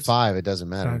it's not 5, it doesn't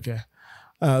matter. Okay.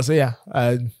 So yeah.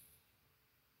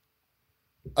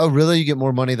 Oh, really? You get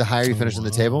more money the higher you finish in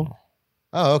the table?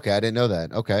 Oh, okay. I didn't know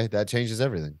that. Okay, that changes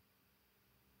everything.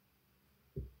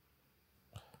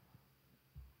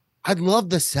 I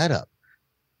love the setup.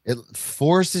 It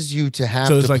forces you to have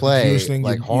to play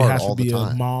like hard all the time. You have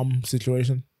to be a mom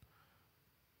situation.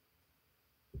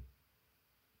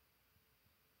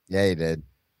 Yeah, he did.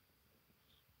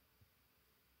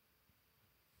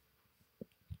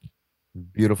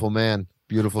 Beautiful man.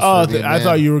 Beautiful. Oh, I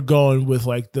thought you were going with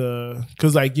like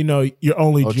because like, you know, you're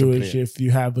only Jewish if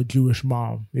you have a Jewish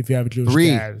mom. If you have a Jewish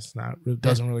dad, it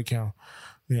doesn't really count.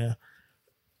 Yeah.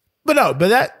 But no,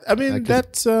 I mean,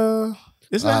 that's isn't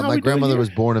that how my grandmother was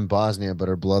born in Bosnia, but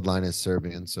her bloodline is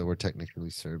Serbian, so we're technically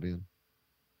Serbian.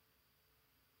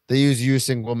 They use jus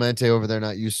singularmente over there,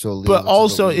 not jus soli. But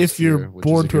also, if you're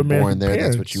born to American there,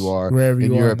 parents, that's what you are. Wherever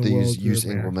in you Europe, are they use jus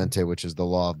singularmente, which is the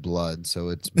law of blood. So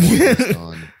it's more based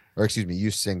on, or excuse me,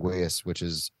 jus sanguinis, which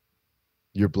is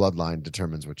your bloodline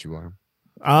determines what you are.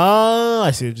 Oh,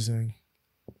 I see what you're saying.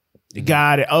 You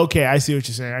got it. Okay, I see what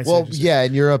you're saying. Yeah,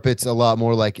 in Europe, it's a lot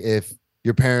more like if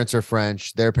your parents are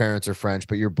French, their parents are French,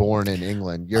 but you're born in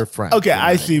England, you're French. Okay,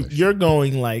 I see. English. You're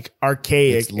going like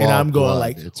archaic, and I'm going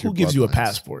like, who gives you a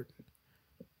passport?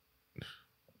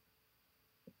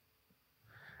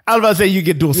 I was about to say you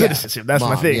get dual citizenship. That's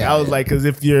my thing. I was like, because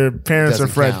if your parents are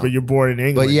French, but you're born in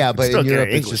England, but in Europe,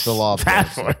 it's just the law of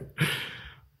passport.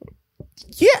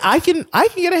 Yeah, I can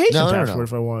get a Haitian passport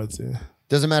if I wanted to.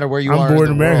 Doesn't matter where you are. I'm born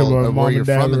in America, or where you're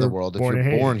from in the world. If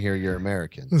you're born here, you're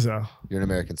American. So you're an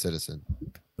American citizen.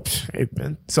 Hey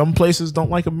man, some places don't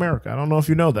like America. I don't know if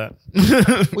you know that.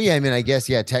 Well, yeah, I mean, I guess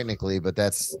technically, but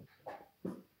that's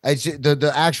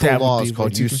the actual law is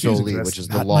called jus soli, which is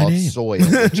the law of soil,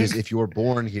 which is if you're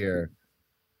born here,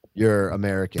 you're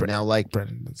American. Now, like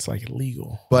Brendan, it's like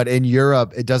illegal. But in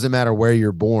Europe, it doesn't matter where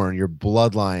you're born. Your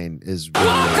bloodline is really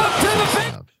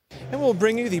and we'll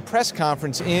bring you the press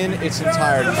conference in its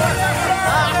entirety. No,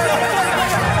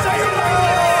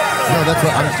 that's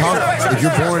what I'm talking. If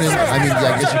you're born in, I mean,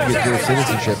 I guess you can get dual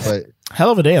citizenship, but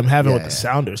hell of a day I'm having with the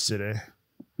Sounders today.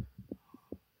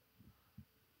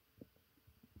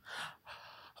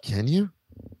 Can you?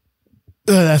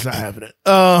 That's not happening.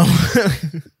 Yeah,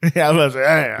 I was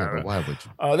like, why would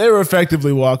you? They were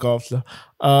effectively walk offs. So.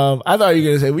 I thought you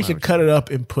were gonna say we should cut it up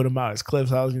and put them out as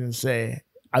clips. I was gonna say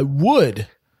I would.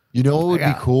 You know what would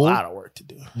be cool? A lot of work to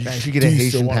do. You should get a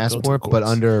Haitian passport, but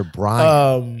under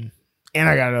Brian. And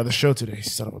I got another show today.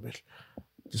 Son of a bitch.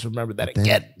 Just remember that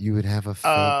again. You would have a.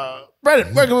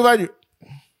 Brendan, where can we find you?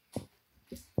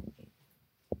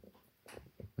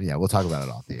 Yeah, we'll talk about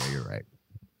it off the air. You're right.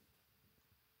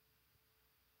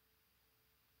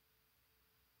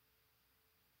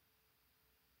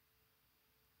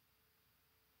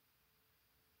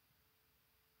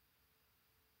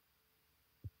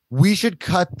 We should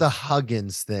cut the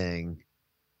Huggins thing.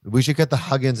 We should cut the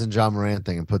Huggins and John Moran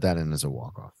thing and put that in as a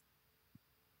walk-off.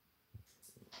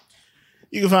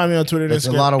 You can find me on Twitter and Instagram. It's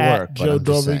a lot of work. Joe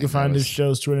Dorval. You can find this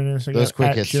show's Twitter and Instagram. Those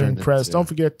quick hits at Press. Don't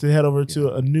forget to head over to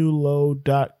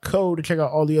anewlow.co to check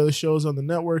out all the other shows on the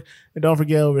network. And don't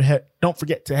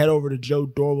forget to head over to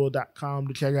joedorval.com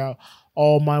to check out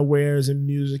all my wares and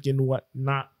music and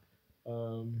whatnot.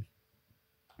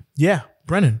 Yeah,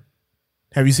 Brennan.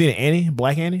 Have you seen Annie?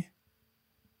 Black Annie?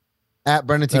 At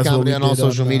Brennan T That's what Comedy we on all did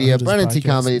social on, media, this podcast.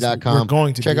 BrennanTComedy.com. We're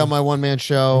going to check do. out my one-man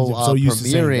show I'm so used to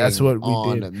saying premiering that's what we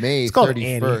on did. May It's called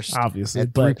 31st Annie, obviously,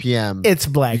 at 3 but p.m. It's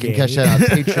Black You can Annie. catch that on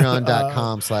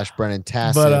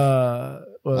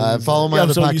patreon.com/BrennanTassif. Follow my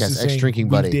other podcast, Ex Drinking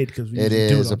Buddy. It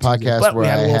is a podcast where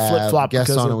I have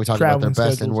guests on and we talk about their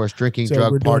best and worst drinking,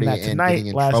 drug, party, and getting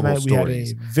in Last trouble night we stories.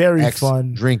 had a very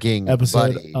fun drinking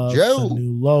episode buddy. of Joe. A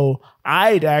New Low.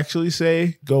 I'd actually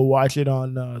say go watch it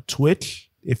on Twitch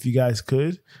if you guys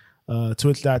could.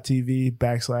 Twitch.tv/A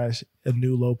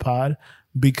New Low Pod,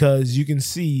 because you can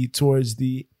see towards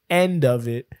the end of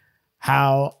it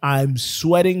how I'm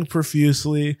sweating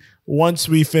profusely. Once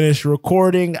we finish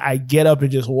recording, I get up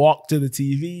and just walk to the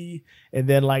TV, and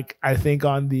then like I think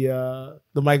on the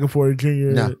Michael Porter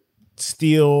Jr.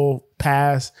 steal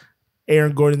pass,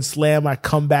 Aaron Gordon slam, I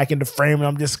come back into frame and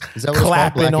I'm just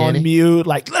clapping on mute,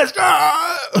 like let's go.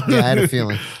 Yeah, I had a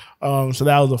feeling. So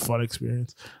that was a fun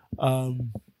experience. But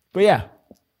yeah,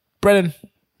 Brennan,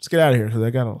 let's get out of here because I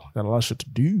got a lot of shit to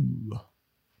do.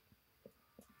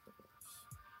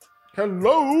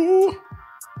 Hello.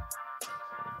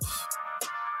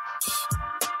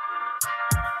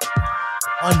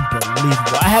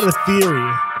 Unbelievable. I had a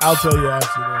theory. I'll tell you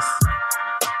after this.